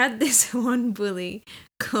we had this one bully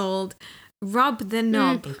called Rob the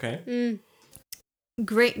Knob. Okay.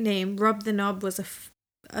 Great name. Rob the Knob was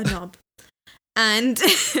a knob. And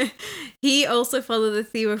he also followed the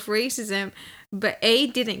theme of racism, but A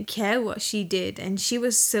didn't care what she did, and she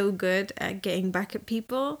was so good at getting back at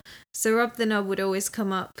people. So Rob the Knob would always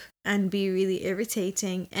come up and be really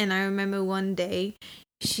irritating. And I remember one day,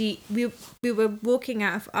 we were walking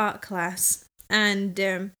out of art class, and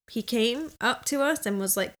he came up to us and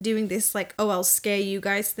was doing this oh, I'll scare you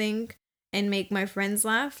guys thing and make my friends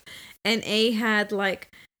laugh. And A had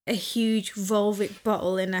a huge Volvic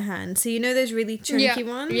bottle in her hand. So those really chunky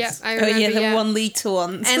ones? Yeah, I Oh remember. yeah, the 1 litre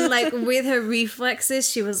ones. And with her reflexes,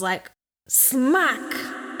 she was smack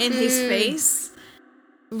in his face.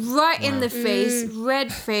 Right in the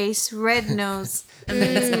face, red nose.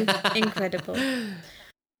 Amazing. Incredible.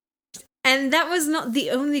 And that was not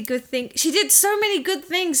the only good thing. She did so many good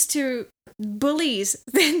things to bullies.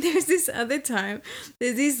 Then there's this other time,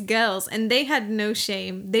 there's these girls, and they had no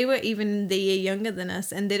shame. They were even the year younger than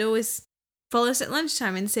us, and they'd always follow us at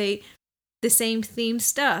lunchtime and say the same theme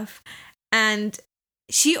stuff. And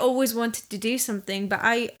she always wanted to do something, but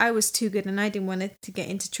I was too good and I didn't want it to get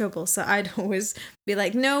into trouble. So I'd always be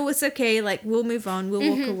like, no, it's okay. We'll move on. We'll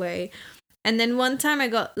walk away. And then one time I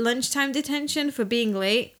got lunchtime detention for being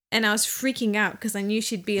late, and I was freaking out because I knew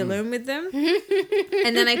she'd be alone with them.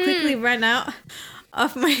 And then I quickly ran out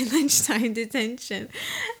of my lunchtime detention.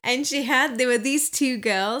 And there were these two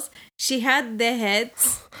girls. She had their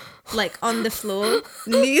heads like on the floor,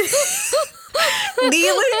 kneeling.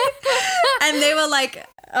 And they were like,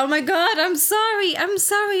 oh my God, I'm sorry,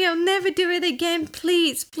 I'll never do it again.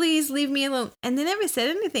 Please leave me alone. And they never said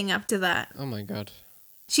anything after that. Oh my God.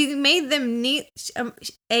 She made them neat.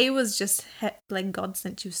 A was just like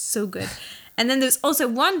godsend. She was so good. And then there's also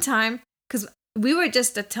one time, because we were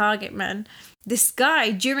just a target, man. This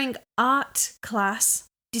guy, during art class,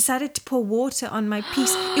 decided to pour water on my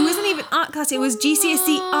piece. It wasn't even art class. It was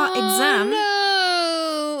GCSE art exam.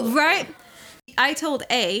 No. Right? I told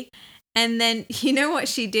A, and then you know what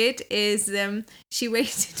she did is she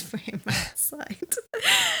waited for him outside.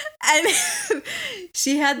 And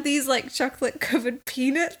she had these like chocolate covered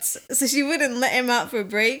peanuts, so she wouldn't let him out for a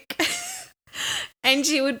break. And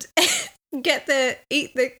she would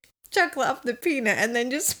eat the chocolate off the peanut and then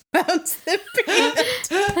just bounce the peanut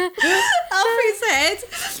off his head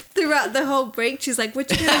throughout the whole break. She's like, what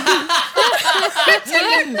you gonna do?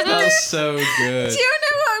 That's so good. Do you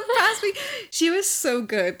know what passed me? She was so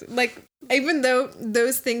good. Like, even though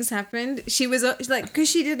those things happened, she was like, because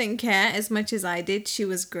she didn't care as much as I did, she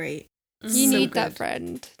was great. You So need that good.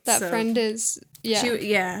 friend. That So- friend is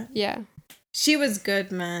Yeah. yeah. She was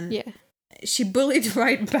good, man. Yeah. She bullied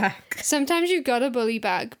right back. Sometimes you gotta bully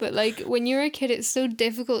back, but like when you're a kid, it's so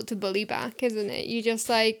difficult to bully back, isn't it? You just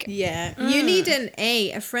like Yeah. You need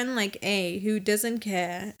a friend like A who doesn't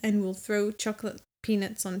care and will throw chocolate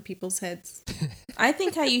peanuts on people's heads I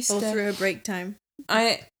think I used all to. through a break time.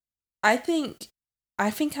 I think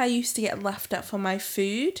I used to get laughed at for my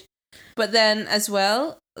food, but then as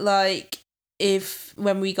well, like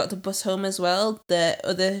when we got the bus home as well, the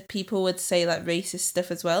other people would say like racist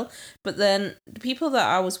stuff as well. But then the people that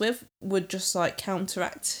I was with would just like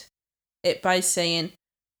counteract it by saying,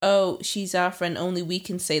 "Oh, she's our friend. Only we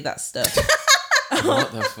can say that stuff."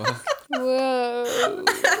 What the fuck? whoa.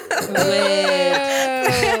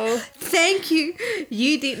 Weird. Thank you.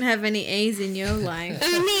 You didn't have any A's in your life.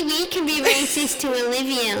 Only we can be racist to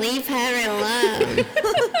Olivia. Leave her alone.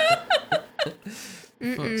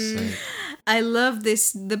 Fuck's sake. I love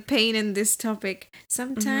the pain in this topic.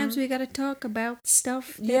 Sometimes we gotta talk about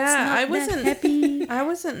stuff. That's Yeah, not I that wasn't happy. I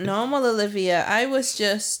wasn't normal Olivia. I was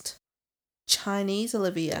just Chinese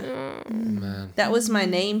Olivia. Man. That was my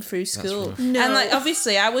name through school. rough. No. And like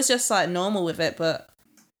obviously I was just like normal with it, but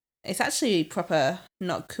it's actually proper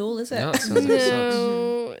not cool, is it? No, it sounds like it sucks.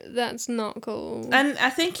 No, that's not cool. And I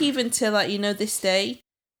think even to like, this day,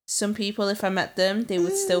 some people, if I met them, they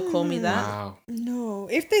would still call me that. Wow. No,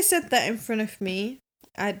 if they said that in front of me,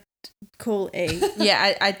 I'd call A.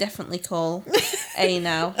 Yeah, I definitely call A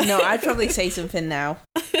now. No, I'd probably say something now.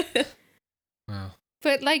 Wow.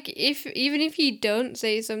 But like, even if you don't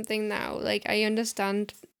say something now, like I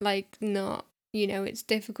understand, like not, it's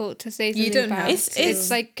difficult to say something. You don't about. have to. It's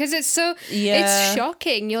like because it's so Yeah. it's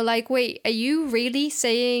shocking. You're like, wait, are you really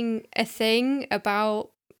saying a thing about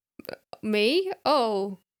me?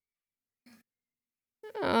 Oh.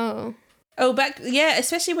 Oh,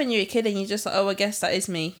 especially when you're a kid and you're just like, oh, I guess that is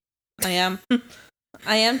me. I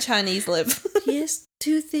am Chinese Liv. Yes,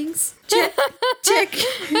 two things. Check. Check.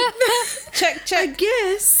 check.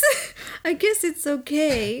 I guess it's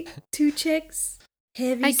okay. 2 checks.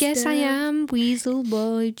 Heavy I guess I stuff. am Weasel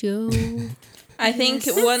Boy Joe. I think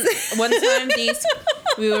one time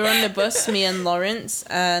we were on the bus, me and Lawrence,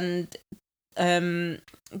 and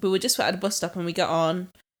we were just at a bus stop and we got on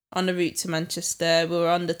the route to Manchester. We were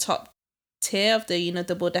on the top tier of the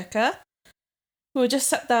double decker. We were just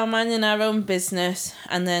sat down minding our own business,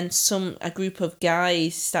 and then a group of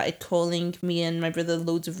guys started calling me and my brother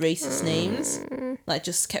loads of racist names, like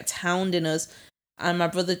just kept hounding us. And my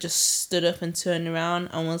brother just stood up and turned around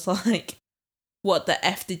and was like, what the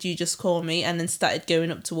F did you just call me? And then started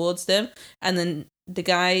going up towards them. And then the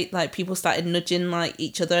guy, like, people started nudging, like,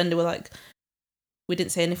 each other, and they were like, we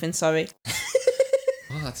didn't say anything, sorry.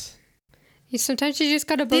 What? Sometimes you just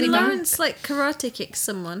gotta bully Did back. Lawrence like karate kick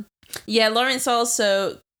someone? Yeah, Lawrence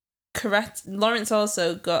also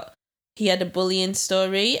he had a bullying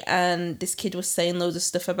story, and this kid was saying loads of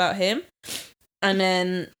stuff about him. And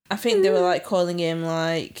then I think they were, like, calling him,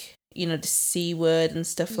 like, the C word and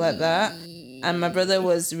stuff like that. And my brother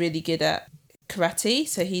was really good at karate,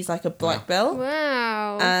 so he's like a black belt.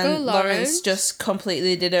 Wow. And Go, Lawrence just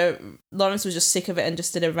completely Lawrence was just sick of it and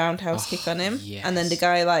just did a roundhouse kick on him. yes. And then the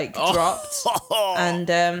guy dropped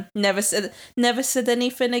and never said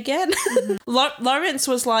anything again. Lawrence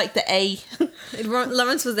was like the A.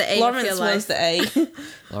 Lawrence was the A. Lawrence was the A.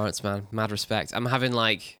 Lawrence, man, mad respect. I'm having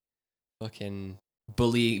like fucking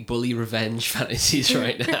bully revenge fantasies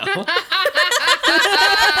right now.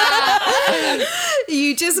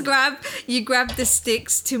 You just grab the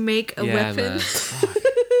sticks to make a weapon. Man. Fuck.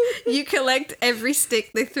 You collect every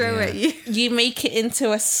stick they throw Yeah. at you. You make it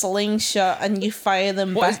into a slingshot and you fire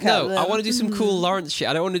them What is, back at no, them. I want to do some cool Lawrence shit.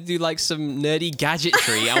 I don't want to do like some nerdy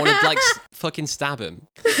gadgetry. I want to like fucking stab him.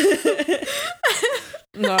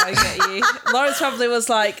 No, I get you. Lawrence probably was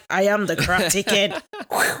like, I am the Karate Kid.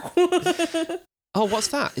 Oh, what's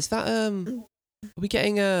that? Is that Are we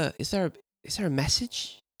getting a? Is there a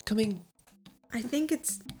message coming? I think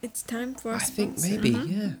it's time for I us. think maybe.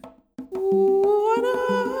 Yeah.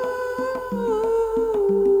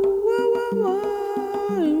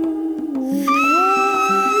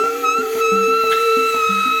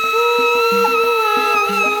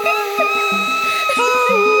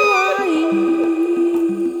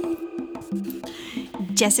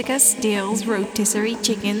 Jessica steals rotisserie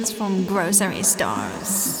chickens from grocery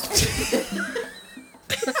stores.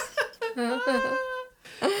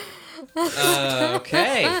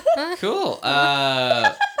 Okay. Cool.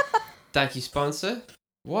 Thank you, sponsor.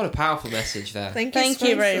 What a powerful message there. Thank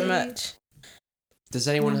you very much. Does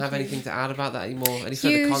anyone have anything to add about that anymore? Any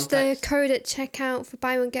further Use the context? code at checkout for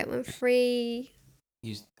buy one get one free.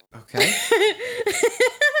 Okay.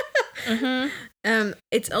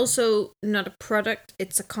 It's also not a product,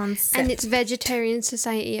 it's a concept. And it's Vegetarian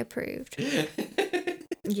Society approved.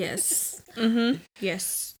 Yes. Mm-hmm.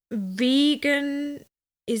 Yes. Vegan.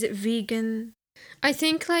 Is it vegan? I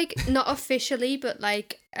think like not officially, but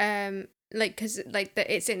like because like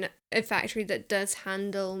it's in a factory that does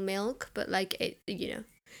handle milk, but like it, you know.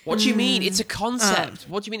 What do you mean? It's a concept.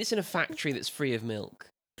 What do you mean it's in a factory that's free of milk?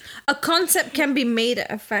 A concept can be made at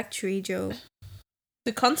a factory, Joe.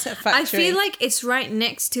 The concept factory. I feel like it's right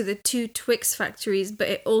next to the two Twix factories, but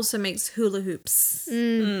it also makes hula hoops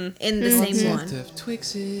in the same one. Concept of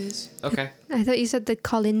Twixes. Okay. I thought you said the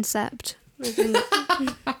Colincept.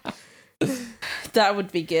 that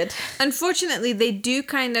would be good. Unfortunately, they do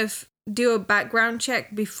kind of do a background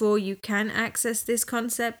check before you can access this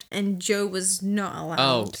concept, and Joe was not allowed.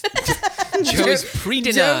 Oh. Joe is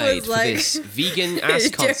pre-denied Joe was for like- this vegan-ass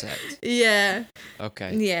Joe- concept. Yeah.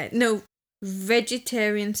 Okay. Yeah. No.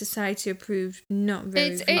 Vegetarian Society approved, not very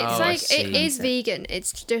It's vegan. Oh, I like see. it is vegan.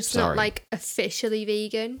 It's just Sorry. not like officially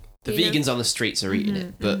vegan. The you know? vegans on the streets are eating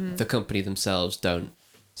it, but the company themselves don't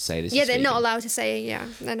say this Yeah, is they're not vegan. allowed to say yeah.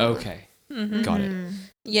 They're not. Okay. Got it.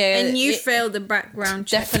 Yeah. And you it failed the background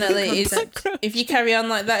check. definitely is. concept. If you carry on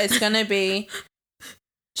like that, it's going to be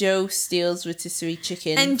Joe steals rotisserie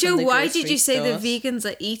chicken. And from Joe, the why grocery did you say the stores.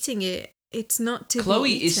 vegans are eating it? It's not to be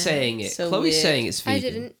Chloe is eaten. saying it. So Chloe's weird. saying it's vegan. I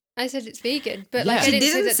didn't. I said it's vegan, but Yeah. like I She didn't,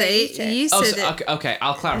 say didn't that they say eat it. it. You Oh, said so, it. okay,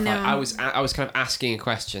 I'll clarify. No. I was kind of asking a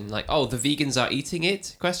question, like, oh, the vegans are eating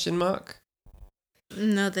it? Question mark.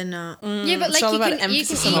 No, they're not. Yeah, but It's like all you about can eat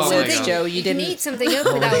emphasis on the something. words, Joe. You You can didn't. eat something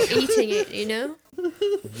up without eating it. You know.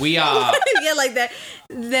 We are, Yeah, like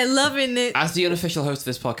they're loving it. as the unofficial host of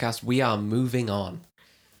this podcast, we are moving on.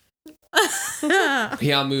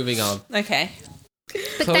 We are moving on. Okay.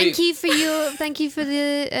 But Chloe- thank you for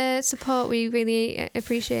the support. We really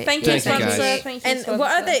appreciate. Thank you, Thank you, sponsor. guys. Thank you, And sponsor.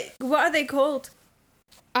 what are they called?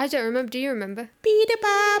 I don't remember. Do you remember?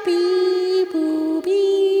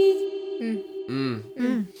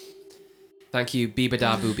 Thank you,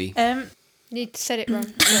 Bibada Booby. You said it wrong.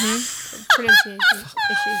 Pronunciation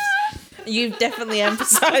issues. You've definitely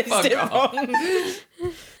emphasised Fuck it off. wrong.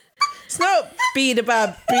 It's not beat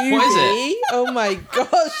about booby. What is it? Oh my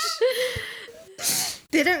gosh.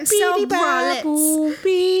 They don't sell bralettes.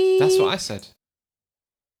 Booby. That's what I said.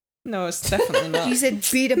 No, it's definitely not. You said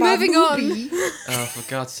beat about Moving on. booby. Oh,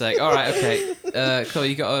 for God's sake! All right, okay. Chloe,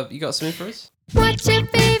 you got something for us? What's your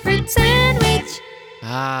favorite sandwich?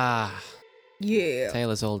 Ah, Yeah.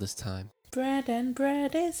 Taylor's oldest time. Bread and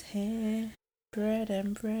bread is here. Bread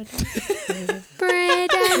and bread is here. Bread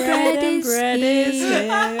and bread is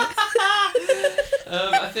here.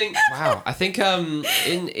 I think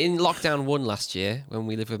in lockdown 1 last year, when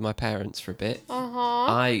we lived with my parents for a bit,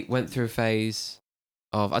 I went through a phase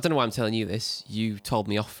of, I don't know why I'm telling you this, you told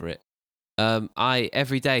me off for it.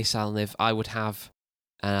 Every day, Salniv, I would have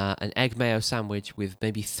an egg mayo sandwich with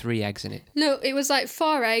maybe 3 eggs in it. No, it was like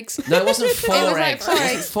 4 eggs. No, it wasn't 4 It was like eggs. 4 It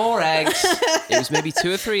wasn't eggs. 4 eggs. It was maybe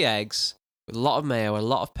 2 or 3 eggs with a lot of mayo, a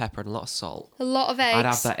lot of pepper, and a lot of salt. A lot of eggs. I'd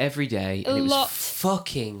have that every day, and A it was lot.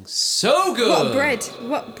 fucking so good. What bread?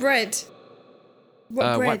 What bread?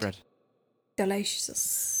 What bread? White bread.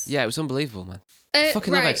 Delicious. Yeah, it was unbelievable, man.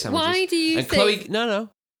 Fucking love egg right. sandwiches. Why do you And think?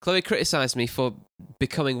 Chloe criticised me for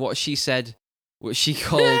becoming what she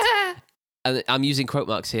called, and I'm using quote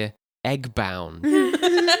marks here, egg bound.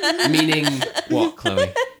 Meaning what,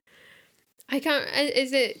 Chloe? I can't.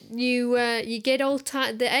 Is it you? You get all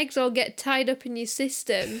tied. The eggs all get tied up in your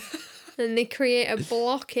system, and they create a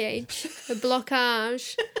blockage,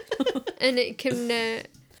 and it can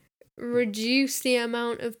reduce the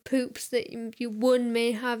amount of poops that you one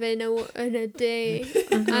may have in a day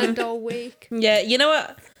and a week. Yeah, you know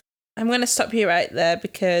what? I'm going to stop you right there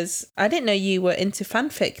because I didn't know you were into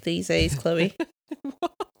fanfic these days, Chloe.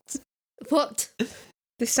 What?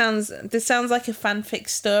 This sounds like a fanfic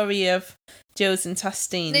story of Joe's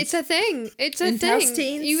intestines. It's a thing. It's a thing.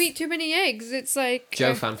 Intestines. You eat too many eggs. It's like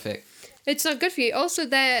Joe fanfic. It's not good for you. Also,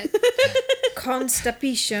 they're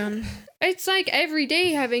Constipation. it's like every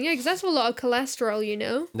day having eggs. That's a lot of cholesterol, you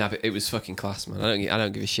know. Nah, but it was fucking class, man. I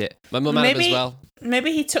don't give a shit. My mum had them as well.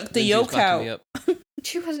 Maybe he took the Lindsay was yolk backing me out. up.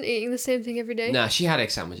 She wasn't eating the same thing every day. Nah, she had egg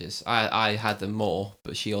sandwiches. I had them more,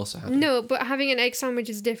 but she also had them. No, but having an egg sandwich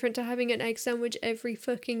is different to having an egg sandwich every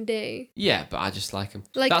fucking day. Yeah, but I just like them.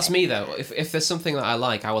 Like- That's me, though. If there's something that I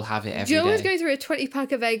like, I will have it every day. Joe was going through a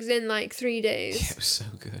 20-pack of eggs in like 3 days. Yeah, it was so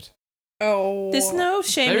good. Oh. There's no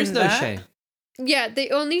shame There is in no that. shame. Yeah, the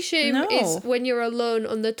only shame No. is when you're alone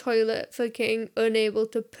on the toilet fucking unable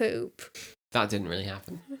to poop. That didn't really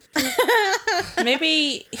happen.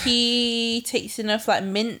 Maybe he takes enough like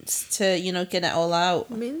mints to, get it all out.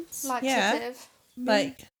 Mints? Laxative.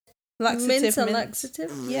 Like laxative Mints are mints.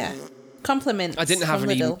 laxative? Yeah. Compliments. I didn't have from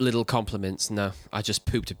any Lidl. little compliments, no. I just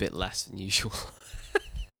pooped a bit less than usual.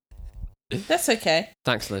 That's okay.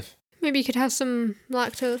 Thanks, Liv. Maybe you could have some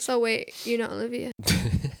lactose. Oh wait, you're not Olivia.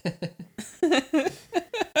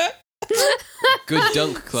 Good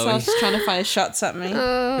dunk, Chloe. Sal's trying to fire shots at me. Who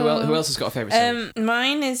else has got a favourite song?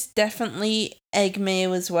 Mine is definitely egg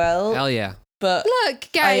mayo as well. Hell yeah. But Look,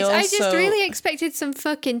 guys, I just also- really expected some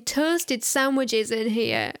fucking toasted sandwiches in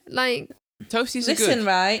here. Like, Toasties are listen, good.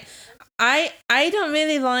 right? I don't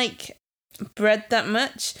really like bread that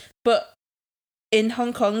much, but in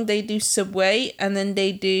Hong Kong they do Subway and then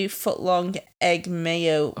they do footlong egg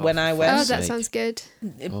mayo Oh, when I for oh, went. fuck's that sake. sounds good.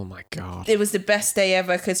 Oh my god. It was the best day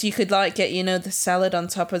ever because you could get the salad on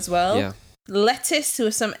top as well. Yeah. Lettuce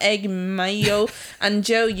with some egg mayo. And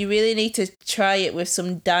Joe, you really need to try it with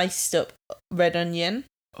some diced up red onion.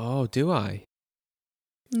 Oh, do I?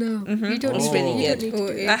 No, Mhm. you don't It's need really to. You don't good. need to do Oh,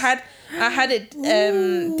 it. I had it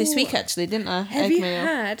this week actually, didn't I? Have egg you mayo.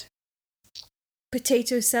 had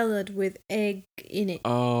potato salad with egg in it?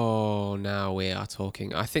 Oh, now we are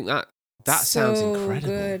talking. I think that sounds So incredible.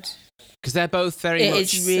 good. Because they're both very It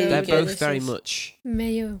much. is really they're good. both very Delicious. much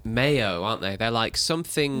Mayo. mayo, aren't they? They're like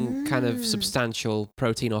something kind of substantial,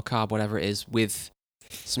 protein or carb, whatever it is, with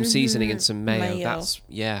some seasoning and some mayo. Mayo. That's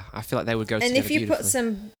I feel like they would go And together if you put beautifully.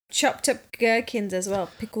 some chopped up gherkins as well,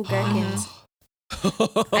 pickled gherkins.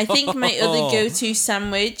 I think my other go-to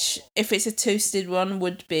sandwich, if it's a toasted one,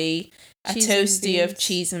 would be a Cheese and toasty of beans.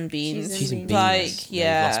 cheese and beans. Cheese and beans. Like, You've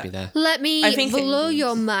lost me there. Let me I think blow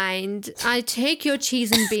your mind. I take your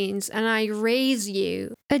cheese and beans and I raise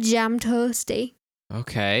you a jam toasty.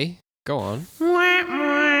 Okay, go on.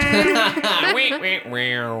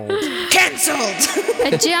 Cancelled!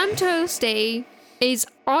 A jam toasty is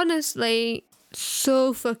honestly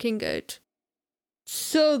so fucking good.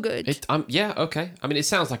 So good. Yeah, okay. I mean, that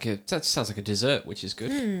sounds like a dessert, which is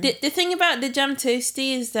good. The thing about the jam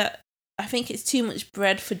toasty is that I think it's too much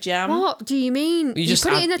bread for jam. What do you mean? You just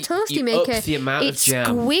put it add- in a toasty you maker. up the amount it of jam.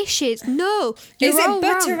 squishes. No, Is you're all it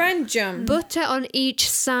butter wrong. and jam? Butter on each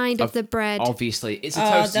side of the bread. Obviously, it's a Oh,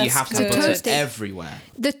 toasty. You that's have to put good. butter Toasty. everywhere.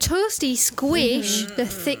 The toasty squish the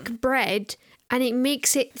thick bread and it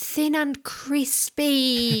makes it thin and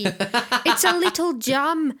crispy. It's a little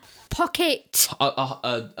jam pocket.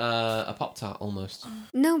 A Pop Tart almost.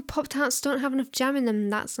 No, Pop Tarts don't have enough jam in them.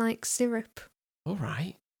 That's like syrup. All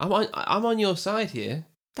right, I'm on your side here.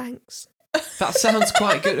 Thanks. That sounds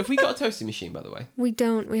quite good. Have we got a toasting machine, by the way? We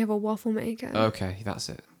don't. We have a waffle maker. Okay, that's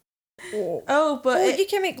it. Oh, but Oh, you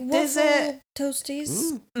can make there's waffle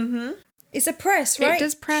toasties. Mm-hmm. It's a press, right? It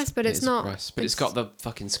does press, but it's It is not. pressed, but it's got the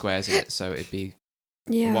fucking squares in it, so it'd be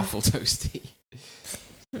Yeah. waffle toasty.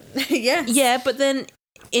 Yes. Yeah, but then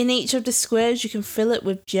in each of the squares you can fill it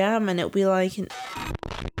with jam and it'll be like an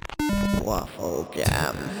waffle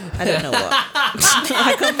jam. I don't know what.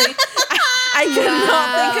 I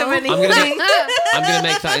cannot think of anything. I'm gonna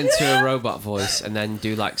make that into a robot voice and then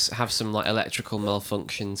do have some electrical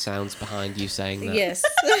malfunction sounds behind you saying that. Yes.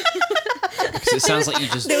 Because it sounds like you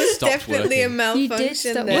just There was stopped definitely working. a You did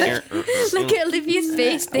malfunction stop there. Look at Olivia's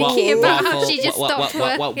face thinking about how she just stopped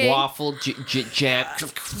working. Waffle jam.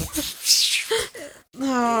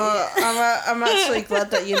 Oh, I'm actually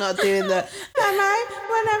glad that you're not doing the am I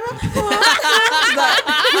whenever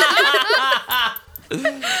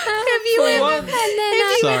Have you ever? And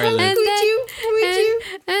then Sorry, Liv. and Could then, you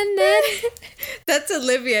asked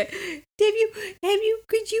Olivia, have you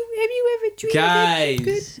ever dreamed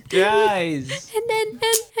Guys. And then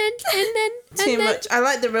Too much. I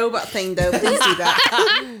like the robot thing though. Please do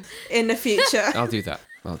that in the future. I'll do that.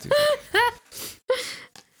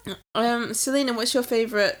 Selena, what's your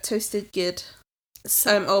favourite toasted good?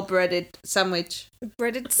 Or breaded sandwich?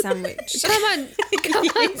 breaded sandwich? Come on,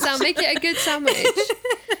 Sam, make it a good sandwich.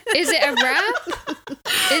 Is it a wrap?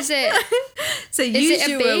 Is it So is it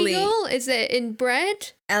a usually, bagel? Is it in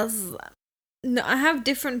bread? no, I have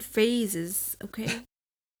different phases. Okay.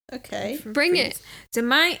 Okay. Different Bring phases. it. So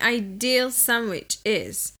my ideal sandwich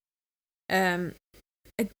is, a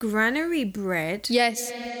granary bread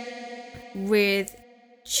Yes. with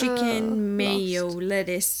chicken, lost. mayo,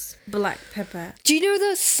 lettuce, black pepper. Do you know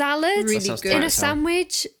those salads Really sounds good. in right, a Sam.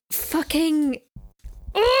 sandwich? Fucking.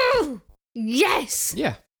 Oh yes.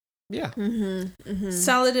 Yeah.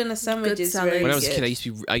 Salad in a sandwich Good is salad. very When I was a good. kid,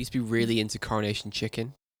 I used to be really into Coronation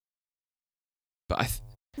chicken. But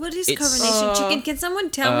What is It's- coronation chicken? Can someone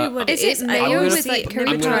tell me what is it it is? mayo I wanna with, see like, it. curry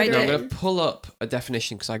Never I'm tried powder? gonna it. pull up a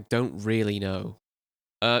definition because I don't really know.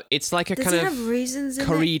 It's like a Does kind it of have raisins in it?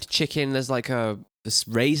 curried chicken. There's like there's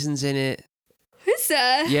raisins in it. Who's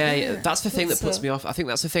that? Yeah, that's the thing that That's puts me off. I think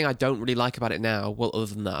that's the thing I don't really like about it now. Well, other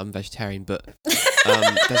than that, I'm vegetarian, but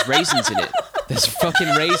there's raisins in it. There's fucking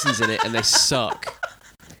raisins in it, and they suck.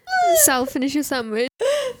 Sal, finish your sandwich.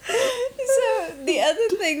 So the other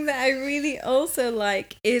thing that I really also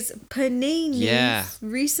like is paninis. Yeah.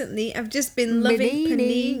 Recently, I've just been loving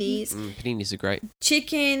Panini. paninis. Paninis are great.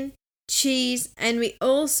 Chicken, cheese, and we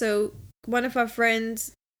also, one of our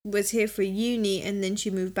friends was here for uni and then she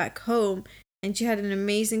moved back home and she had an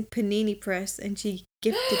amazing panini press and she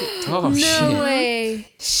gifted it to Oh No shit! way.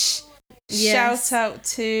 Yes. Shout out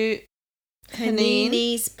to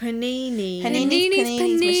Panini's Panini. Panini.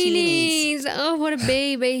 Paninis. Oh, what a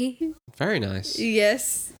baby. Very nice.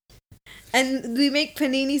 Yes. And we make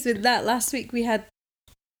paninis with that. Last week we had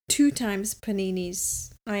 2 times paninis.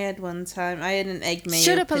 I had one time. I had an egg mayo.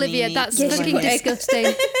 Shut up, Olivia. panini. That's Yes, you fucking put egg-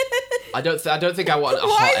 disgusting. I don't think I want a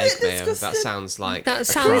Why hot is egg it mayo. That disgusting? sounds like That a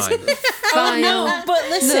sounds crime. Oh vile. no! But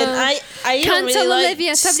listen, No. I don't Cancel really like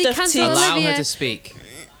Olivia. Somebody stuff cancel too. Allow Olivia. her to speak.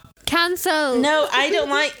 Cancel. No, I don't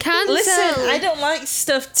like. Cancel. Listen, I don't like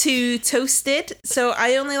stuff too toasted, so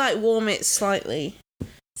I only like warm it slightly.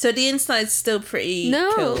 So the inside's still pretty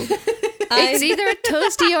No. cool. It's either a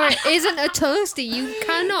toasty or it isn't a toasty. You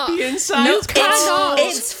cannot. inside. No, cannot.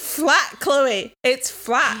 it's flat, Chloe. It's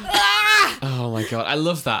flat. Oh my god, I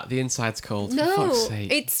love that. The inside's cold. For No, fuck's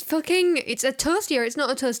sake. it's a toasty or it's not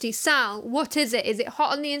a toasty. Sal, what is it? Is it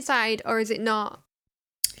hot on the inside or is it not?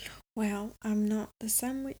 Well, I'm not the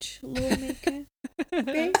sandwich lawmaker.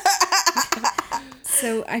 Okay?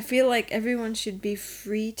 So I feel like everyone should be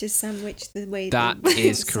free to sandwich the way That they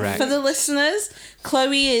is want. correct. For the listeners,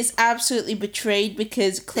 Chloe is absolutely betrayed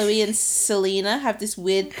because Chloe and Selena have this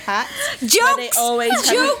weird pact where they Jokes! always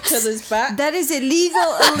have Jokes! each other's back. That is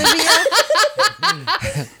illegal, Olivia.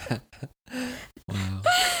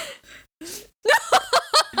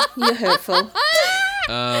 You're hurtful.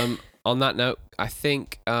 On that note, I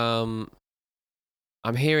think I'm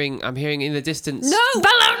hearing in the distance. No, There we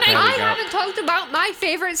I go. haven't talked about my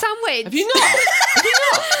favourite sandwich. Have you not? Have you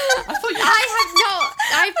not? I thought you. I have not.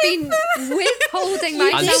 I've been withholding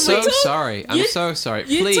my I'm so sandwich. sorry. I'm so sorry.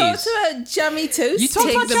 You Please. talked about jammy toast. You talked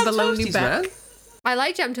Take about the jam bologna toasties, back. man. I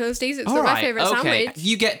like jam toasties. It's All my right. favourite Okay. sandwich.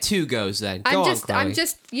 You get 2 goes then. Go I'm on, just, Chloe. I'm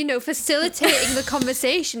just, facilitating the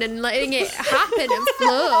conversation and letting it happen and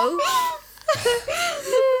flow.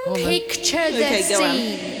 Oh, man. Picture the Okay, go on.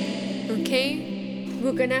 scene. Okay?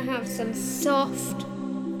 We're gonna have some soft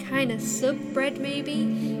kind of sub bread maybe.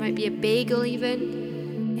 Might be a bagel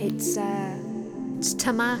even. It's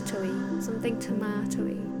tomatoey. Something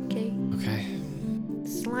tomatoey. Okay? Okay.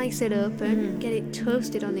 Slice it open, get it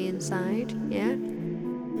toasted on the inside, yeah? I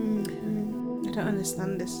don't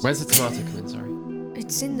understand this. Where's the tomato come in? Sorry.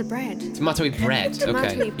 It's in the bread. Tomatoey bread. Okay.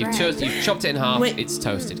 Tomatoey bread. You've chopped it in half. Wait. It's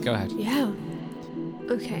toasted. Go ahead. Yeah.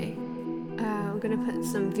 Okay. We're gonna put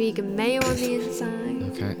some vegan mayo on the inside.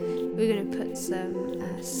 Okay. We're gonna put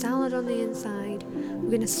some salad on the inside. We're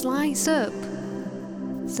gonna slice up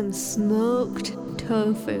some smoked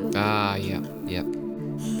tofu. Ah, yeah.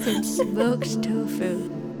 Some smoked tofu.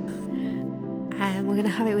 And we're gonna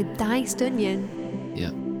have it with diced onion.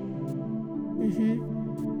 Yeah.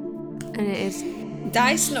 And it is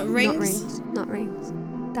Dice, not rings. not rings.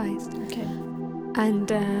 Diced. Okay.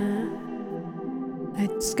 And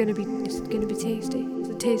it's gonna be tasty. It's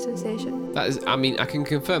a taste sensation. That is. I mean, I can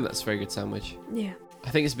confirm that's a very good sandwich. Yeah.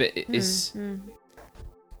 I think it's a bit. It's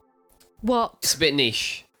What? a bit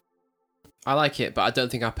niche. I like it, but I don't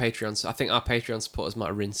think I think our Patreon supporters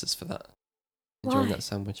might rinse us for that. Enjoying Why? that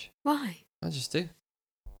sandwich. Why? I just do.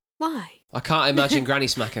 Why? I can't imagine Granny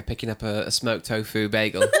Smacker picking up a smoked tofu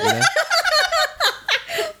bagel, you know?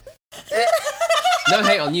 No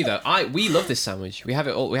hate on you though. We love this sandwich. We have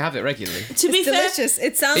it regularly. To be fair, delicious.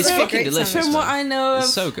 It sounds It's like a fucking great delicious. sandwich. from what man. I know of,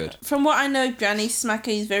 It's so good. From what I know, Granny Smacker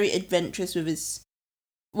is very adventurous with his.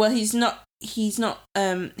 Well, he's not. He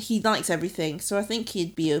likes everything, so I think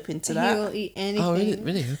he'd be open to He that. will eat anything. Oh,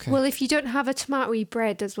 really? Okay. Well, if you don't have a tomatoey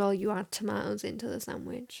bread as well, you add tomatoes into the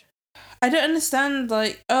sandwich. I don't understand.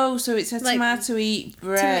 Like, oh, so it's a Like, tomatoey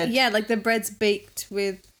bread, Yeah, like the bread's baked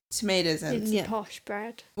with. tomatoes in. It's Yeah. posh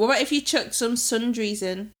bread. What about if you chuck some sundries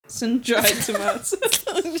in, sun-dried tomatoes?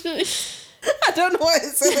 I don't know what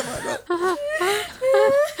it said about that.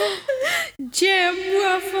 Jam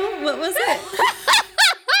waffle. What was it?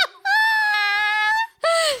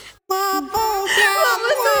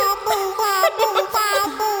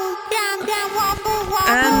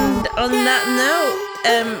 And on that note,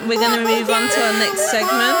 we're going to move on to our next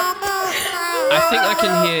segment. I think I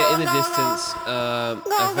can hear in the distance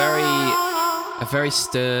a very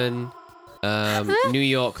stern New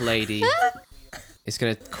York lady is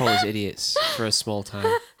going to call us idiots for a small time.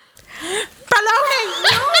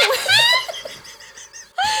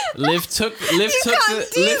 Liv took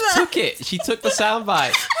it. She took the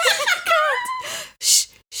soundbite.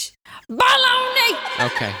 Baloney!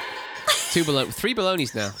 Okay. 3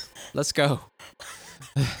 balonies now. Let's go.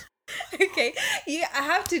 Okay, yeah, I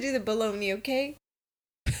have to do the baloney, okay?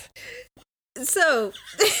 So,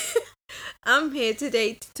 I'm here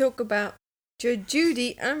today to talk about Judge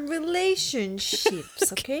Judy and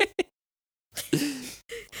relationships, okay?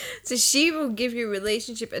 So she will give you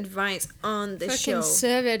relationship advice on the show. Fucking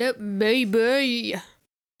serve it up, baby.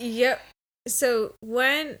 Yep. So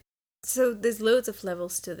there's loads of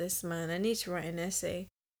levels to this, man. I need to write an essay.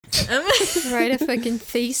 Write a fucking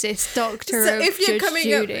thesis, doctor So of if you're Judge coming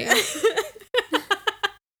Judy. up,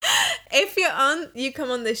 if you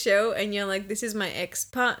come on the show and you're like, this is my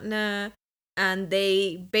ex-partner, and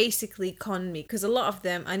they basically con me, because a lot of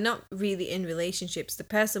them are not really in relationships. The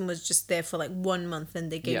person was just there for like 1 month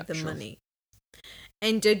and they gave them money.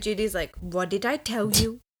 And Judge Judy's like, what did I tell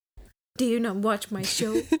you? Do you not watch my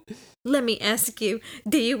show? Let me ask you,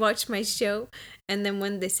 do you watch my show? And then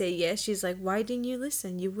when they say yes, she's like, why didn't you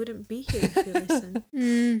listen? You wouldn't be here if you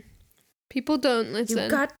listened. People don't listen. You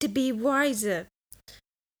got to be wiser.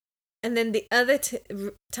 And then the other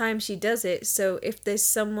time she does it, so if there's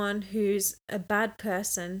someone who's a bad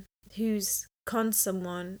person, who's conned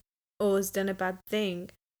someone or has done a bad thing,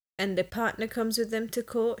 and the partner comes with them to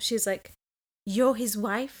court, she's like, you're his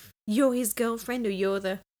wife, you're his girlfriend, or you're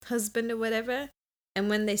the husband or whatever. And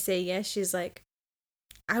when they say yes, she's like,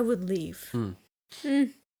 I would leave.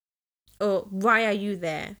 Or why are you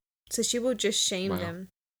there? So she will just shame them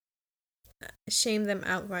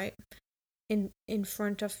outright in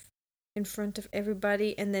front of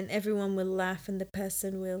everybody, and then everyone will laugh and the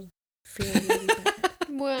person will feel really bad.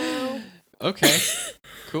 Wow. Okay.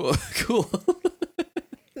 Cool.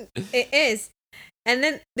 It is. And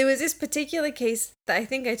then there was this particular case that I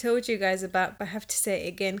think I told you guys about, but I have to say it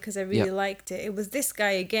again because I really liked it. It was this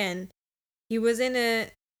guy again. He was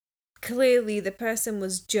clearly the person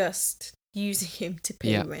was just using him to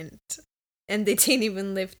pay rent. And they didn't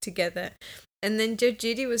even live together. And then Judge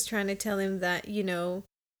Judy was trying to tell him that, you know,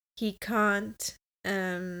 he can't,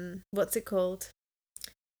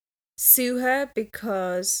 sue her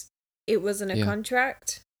because it wasn't a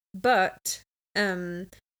contract. But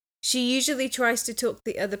she usually tries to talk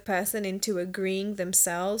the other person into agreeing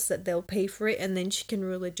themselves that they'll pay for it, and then she can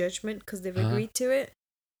rule a judgment because they've agreed to it.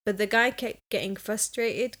 But the guy kept getting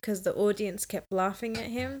frustrated because the audience kept laughing at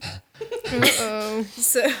him. Uh-oh.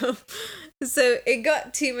 So it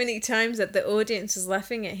got too many times that the audience was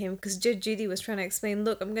laughing at him because Judge Judy was trying to explain,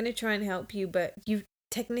 look, I'm going to try and help you, but you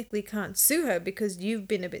technically can't sue her because you've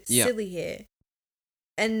been a bit silly here.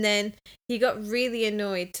 And then he got really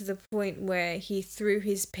annoyed to the point where he threw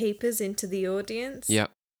his papers into the audience. Yep.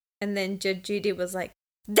 And then Judge Judy was like,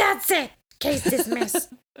 that's it! Case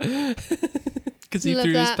dismissed. Because he Love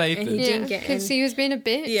threw his And that. papers. he didn't get Because in. he was being a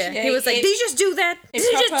bitch. Yeah, Yeah, he was like, it- did you just do that? Did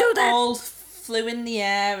you just do that? all flew in the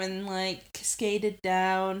air and like cascaded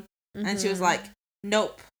down. And she was like,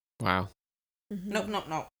 nope, Wow.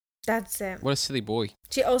 nope. That's it. What a silly boy.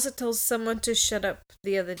 She also told someone to shut up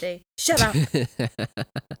the other day. Shut up.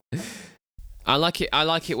 I like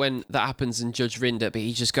it when that happens in Judge Rinder, but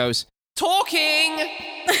he just goes, talking!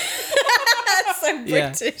 That's so Yeah.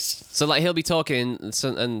 British. So like he'll be talking and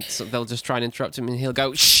so they'll just try and interrupt him and he'll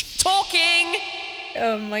go, shh, talking!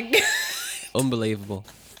 Oh my god. Unbelievable.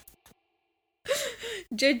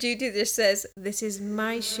 Joe Judy just says, "This is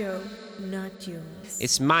my show, not yours."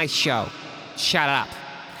 It's my show. Shut up.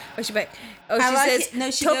 Oh, she like, oh, I she like says, it.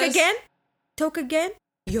 No, she "Talk goes- again, talk again.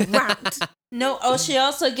 You're out." No, she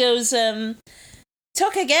also goes,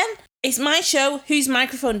 talk again? It's my show. Whose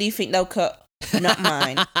microphone do you think they'll cut? Not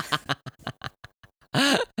mine.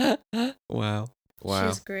 Wow.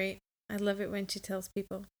 She's great. I love it when she tells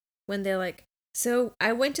people when they're like, "So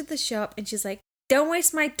I went to the shop," and she's like, "Don't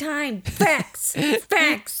waste my time. Facts,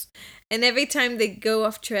 facts." And every time they go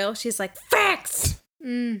off trail, she's like, "Facts."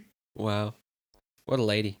 Wow. What a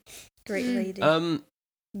lady. Great lady.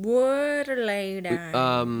 What a lady.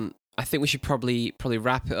 I think we should probably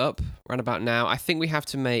wrap it up right about now. I think we have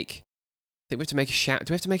to make a shout.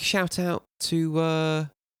 Do we have to make a shout out to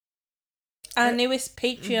Our newest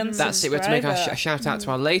Patreon That's it. We have to make a subscriber. shout out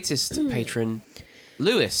to our latest patron,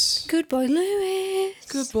 Lewis. Good boy, Lewis.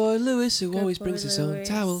 Good boy, Lewis, who Good always boy, brings his own Lewis.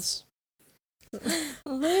 towels.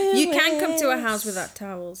 You can come to a house without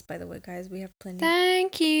towels, by the way, guys. We have plenty.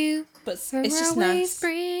 Thank you But for it's just always nice.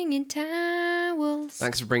 bringing towels.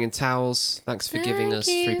 Thanks for bringing towels. Thanks for giving us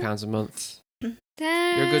Thank you. £3 a month. Thank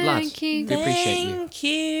You're a good lad. you. We appreciate you. Thank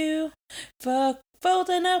you for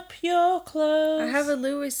folding up your clothes. I have a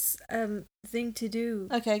Lewis thing to do.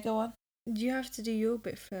 Okay, go on. You have to do your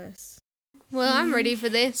bit first. Well, I'm ready for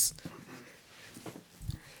this.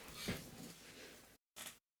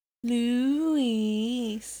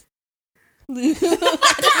 Louise. I don't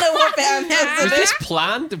know what bit I'm Was supposed to this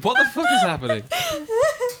planned? What the fuck is happening?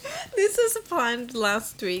 This was planned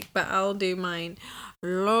last week, but I'll do mine.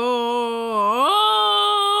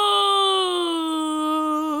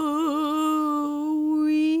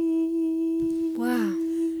 Wow.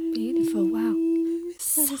 Beautiful. Wow. do.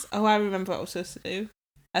 Oh, I remember what I was supposed to do.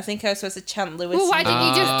 I think I was supposed to chant Lewis. Well, why didn't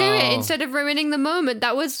you just do it Oh. instead of ruining the moment?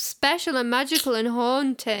 That was special and magical and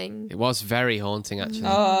haunting. It was very haunting, actually.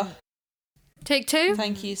 Oh, Take two.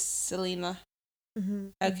 thank you, Selena. Mm-hmm.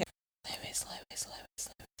 Okay. Lewis, Lewis, Lewis,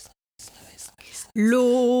 Lewis, Lewis, Lewis,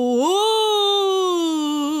 Lewis.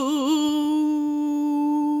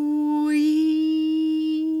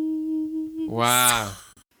 Wow.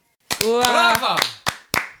 Wow.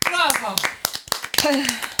 Bravo!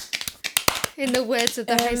 In the words of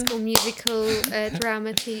the High School Musical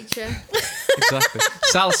drama teacher. Exactly.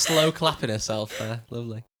 Sal's slow clapping herself there.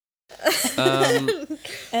 Lovely.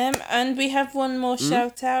 And we have one more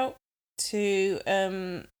shout out to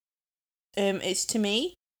it's to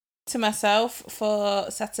me, to myself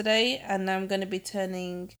for Saturday, and I'm going to be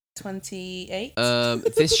turning 28.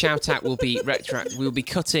 This shout out will be we'll be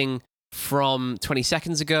cutting from 20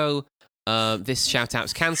 seconds ago. This shout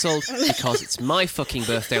out's cancelled because it's my fucking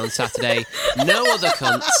birthday on Saturday. No other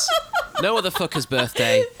cunts. No other fucker's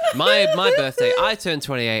birthday. My birthday. I turned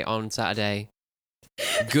 28 on Saturday.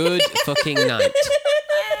 Good fucking night.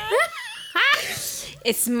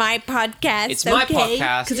 It's my podcast. It's my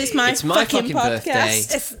podcast. 'Cause it's my fucking fucking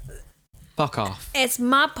podcast. birthday. Fuck off. It's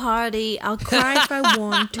my party. I'll cry if I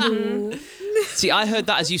want to. See, I heard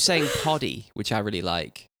that as you saying poddy, which I really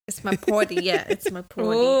like. It's my party. Yeah, it's my party.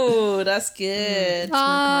 Oh, that's good. Yeah,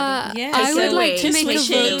 I take would it like away. to make a Switch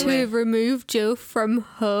it vote away. to remove Joe from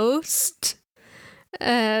host.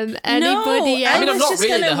 Anybody I I mean, I'm was not just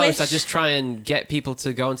really gonna the host. wish- I just try and get people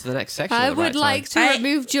to go on to the next section. I at the would right time. like to I-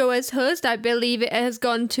 remove Joe as host. I believe it has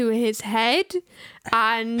gone to his head.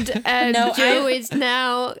 And No, Joe I- is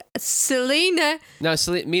now Selena. No,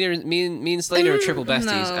 me and Selena are triple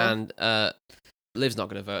besties, No. and Liv's not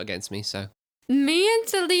going to vote against me. So Me and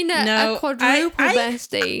Selena No, are quadruple I-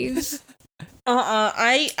 besties.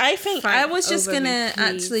 I think Fight I was just over me, gonna please.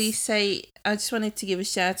 actually say I just wanted to give a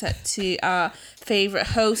shout out to our favourite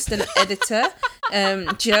host and editor,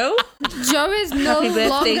 Joe. Joe is no Happy birthday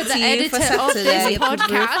longer the to you for editor of Saturday. this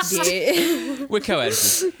podcast. we're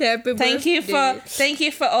co-editors. Happy Thank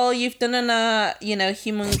you for all you've done on our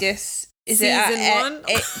humongous season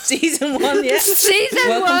 1, yeah. Season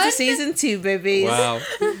Welcome 1. to season 2, babies. Wow.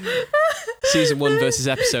 Season 1 versus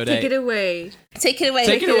episode 8. Take it away. Take it away.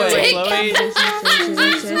 Take it away, Chloe.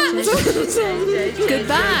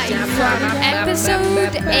 Goodbye from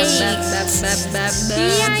episode 8.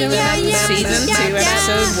 Season 2,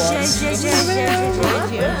 episode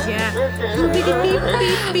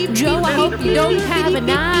 1. Joe, I hope you don't have a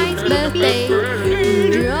nice birthday.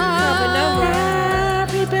 Joe.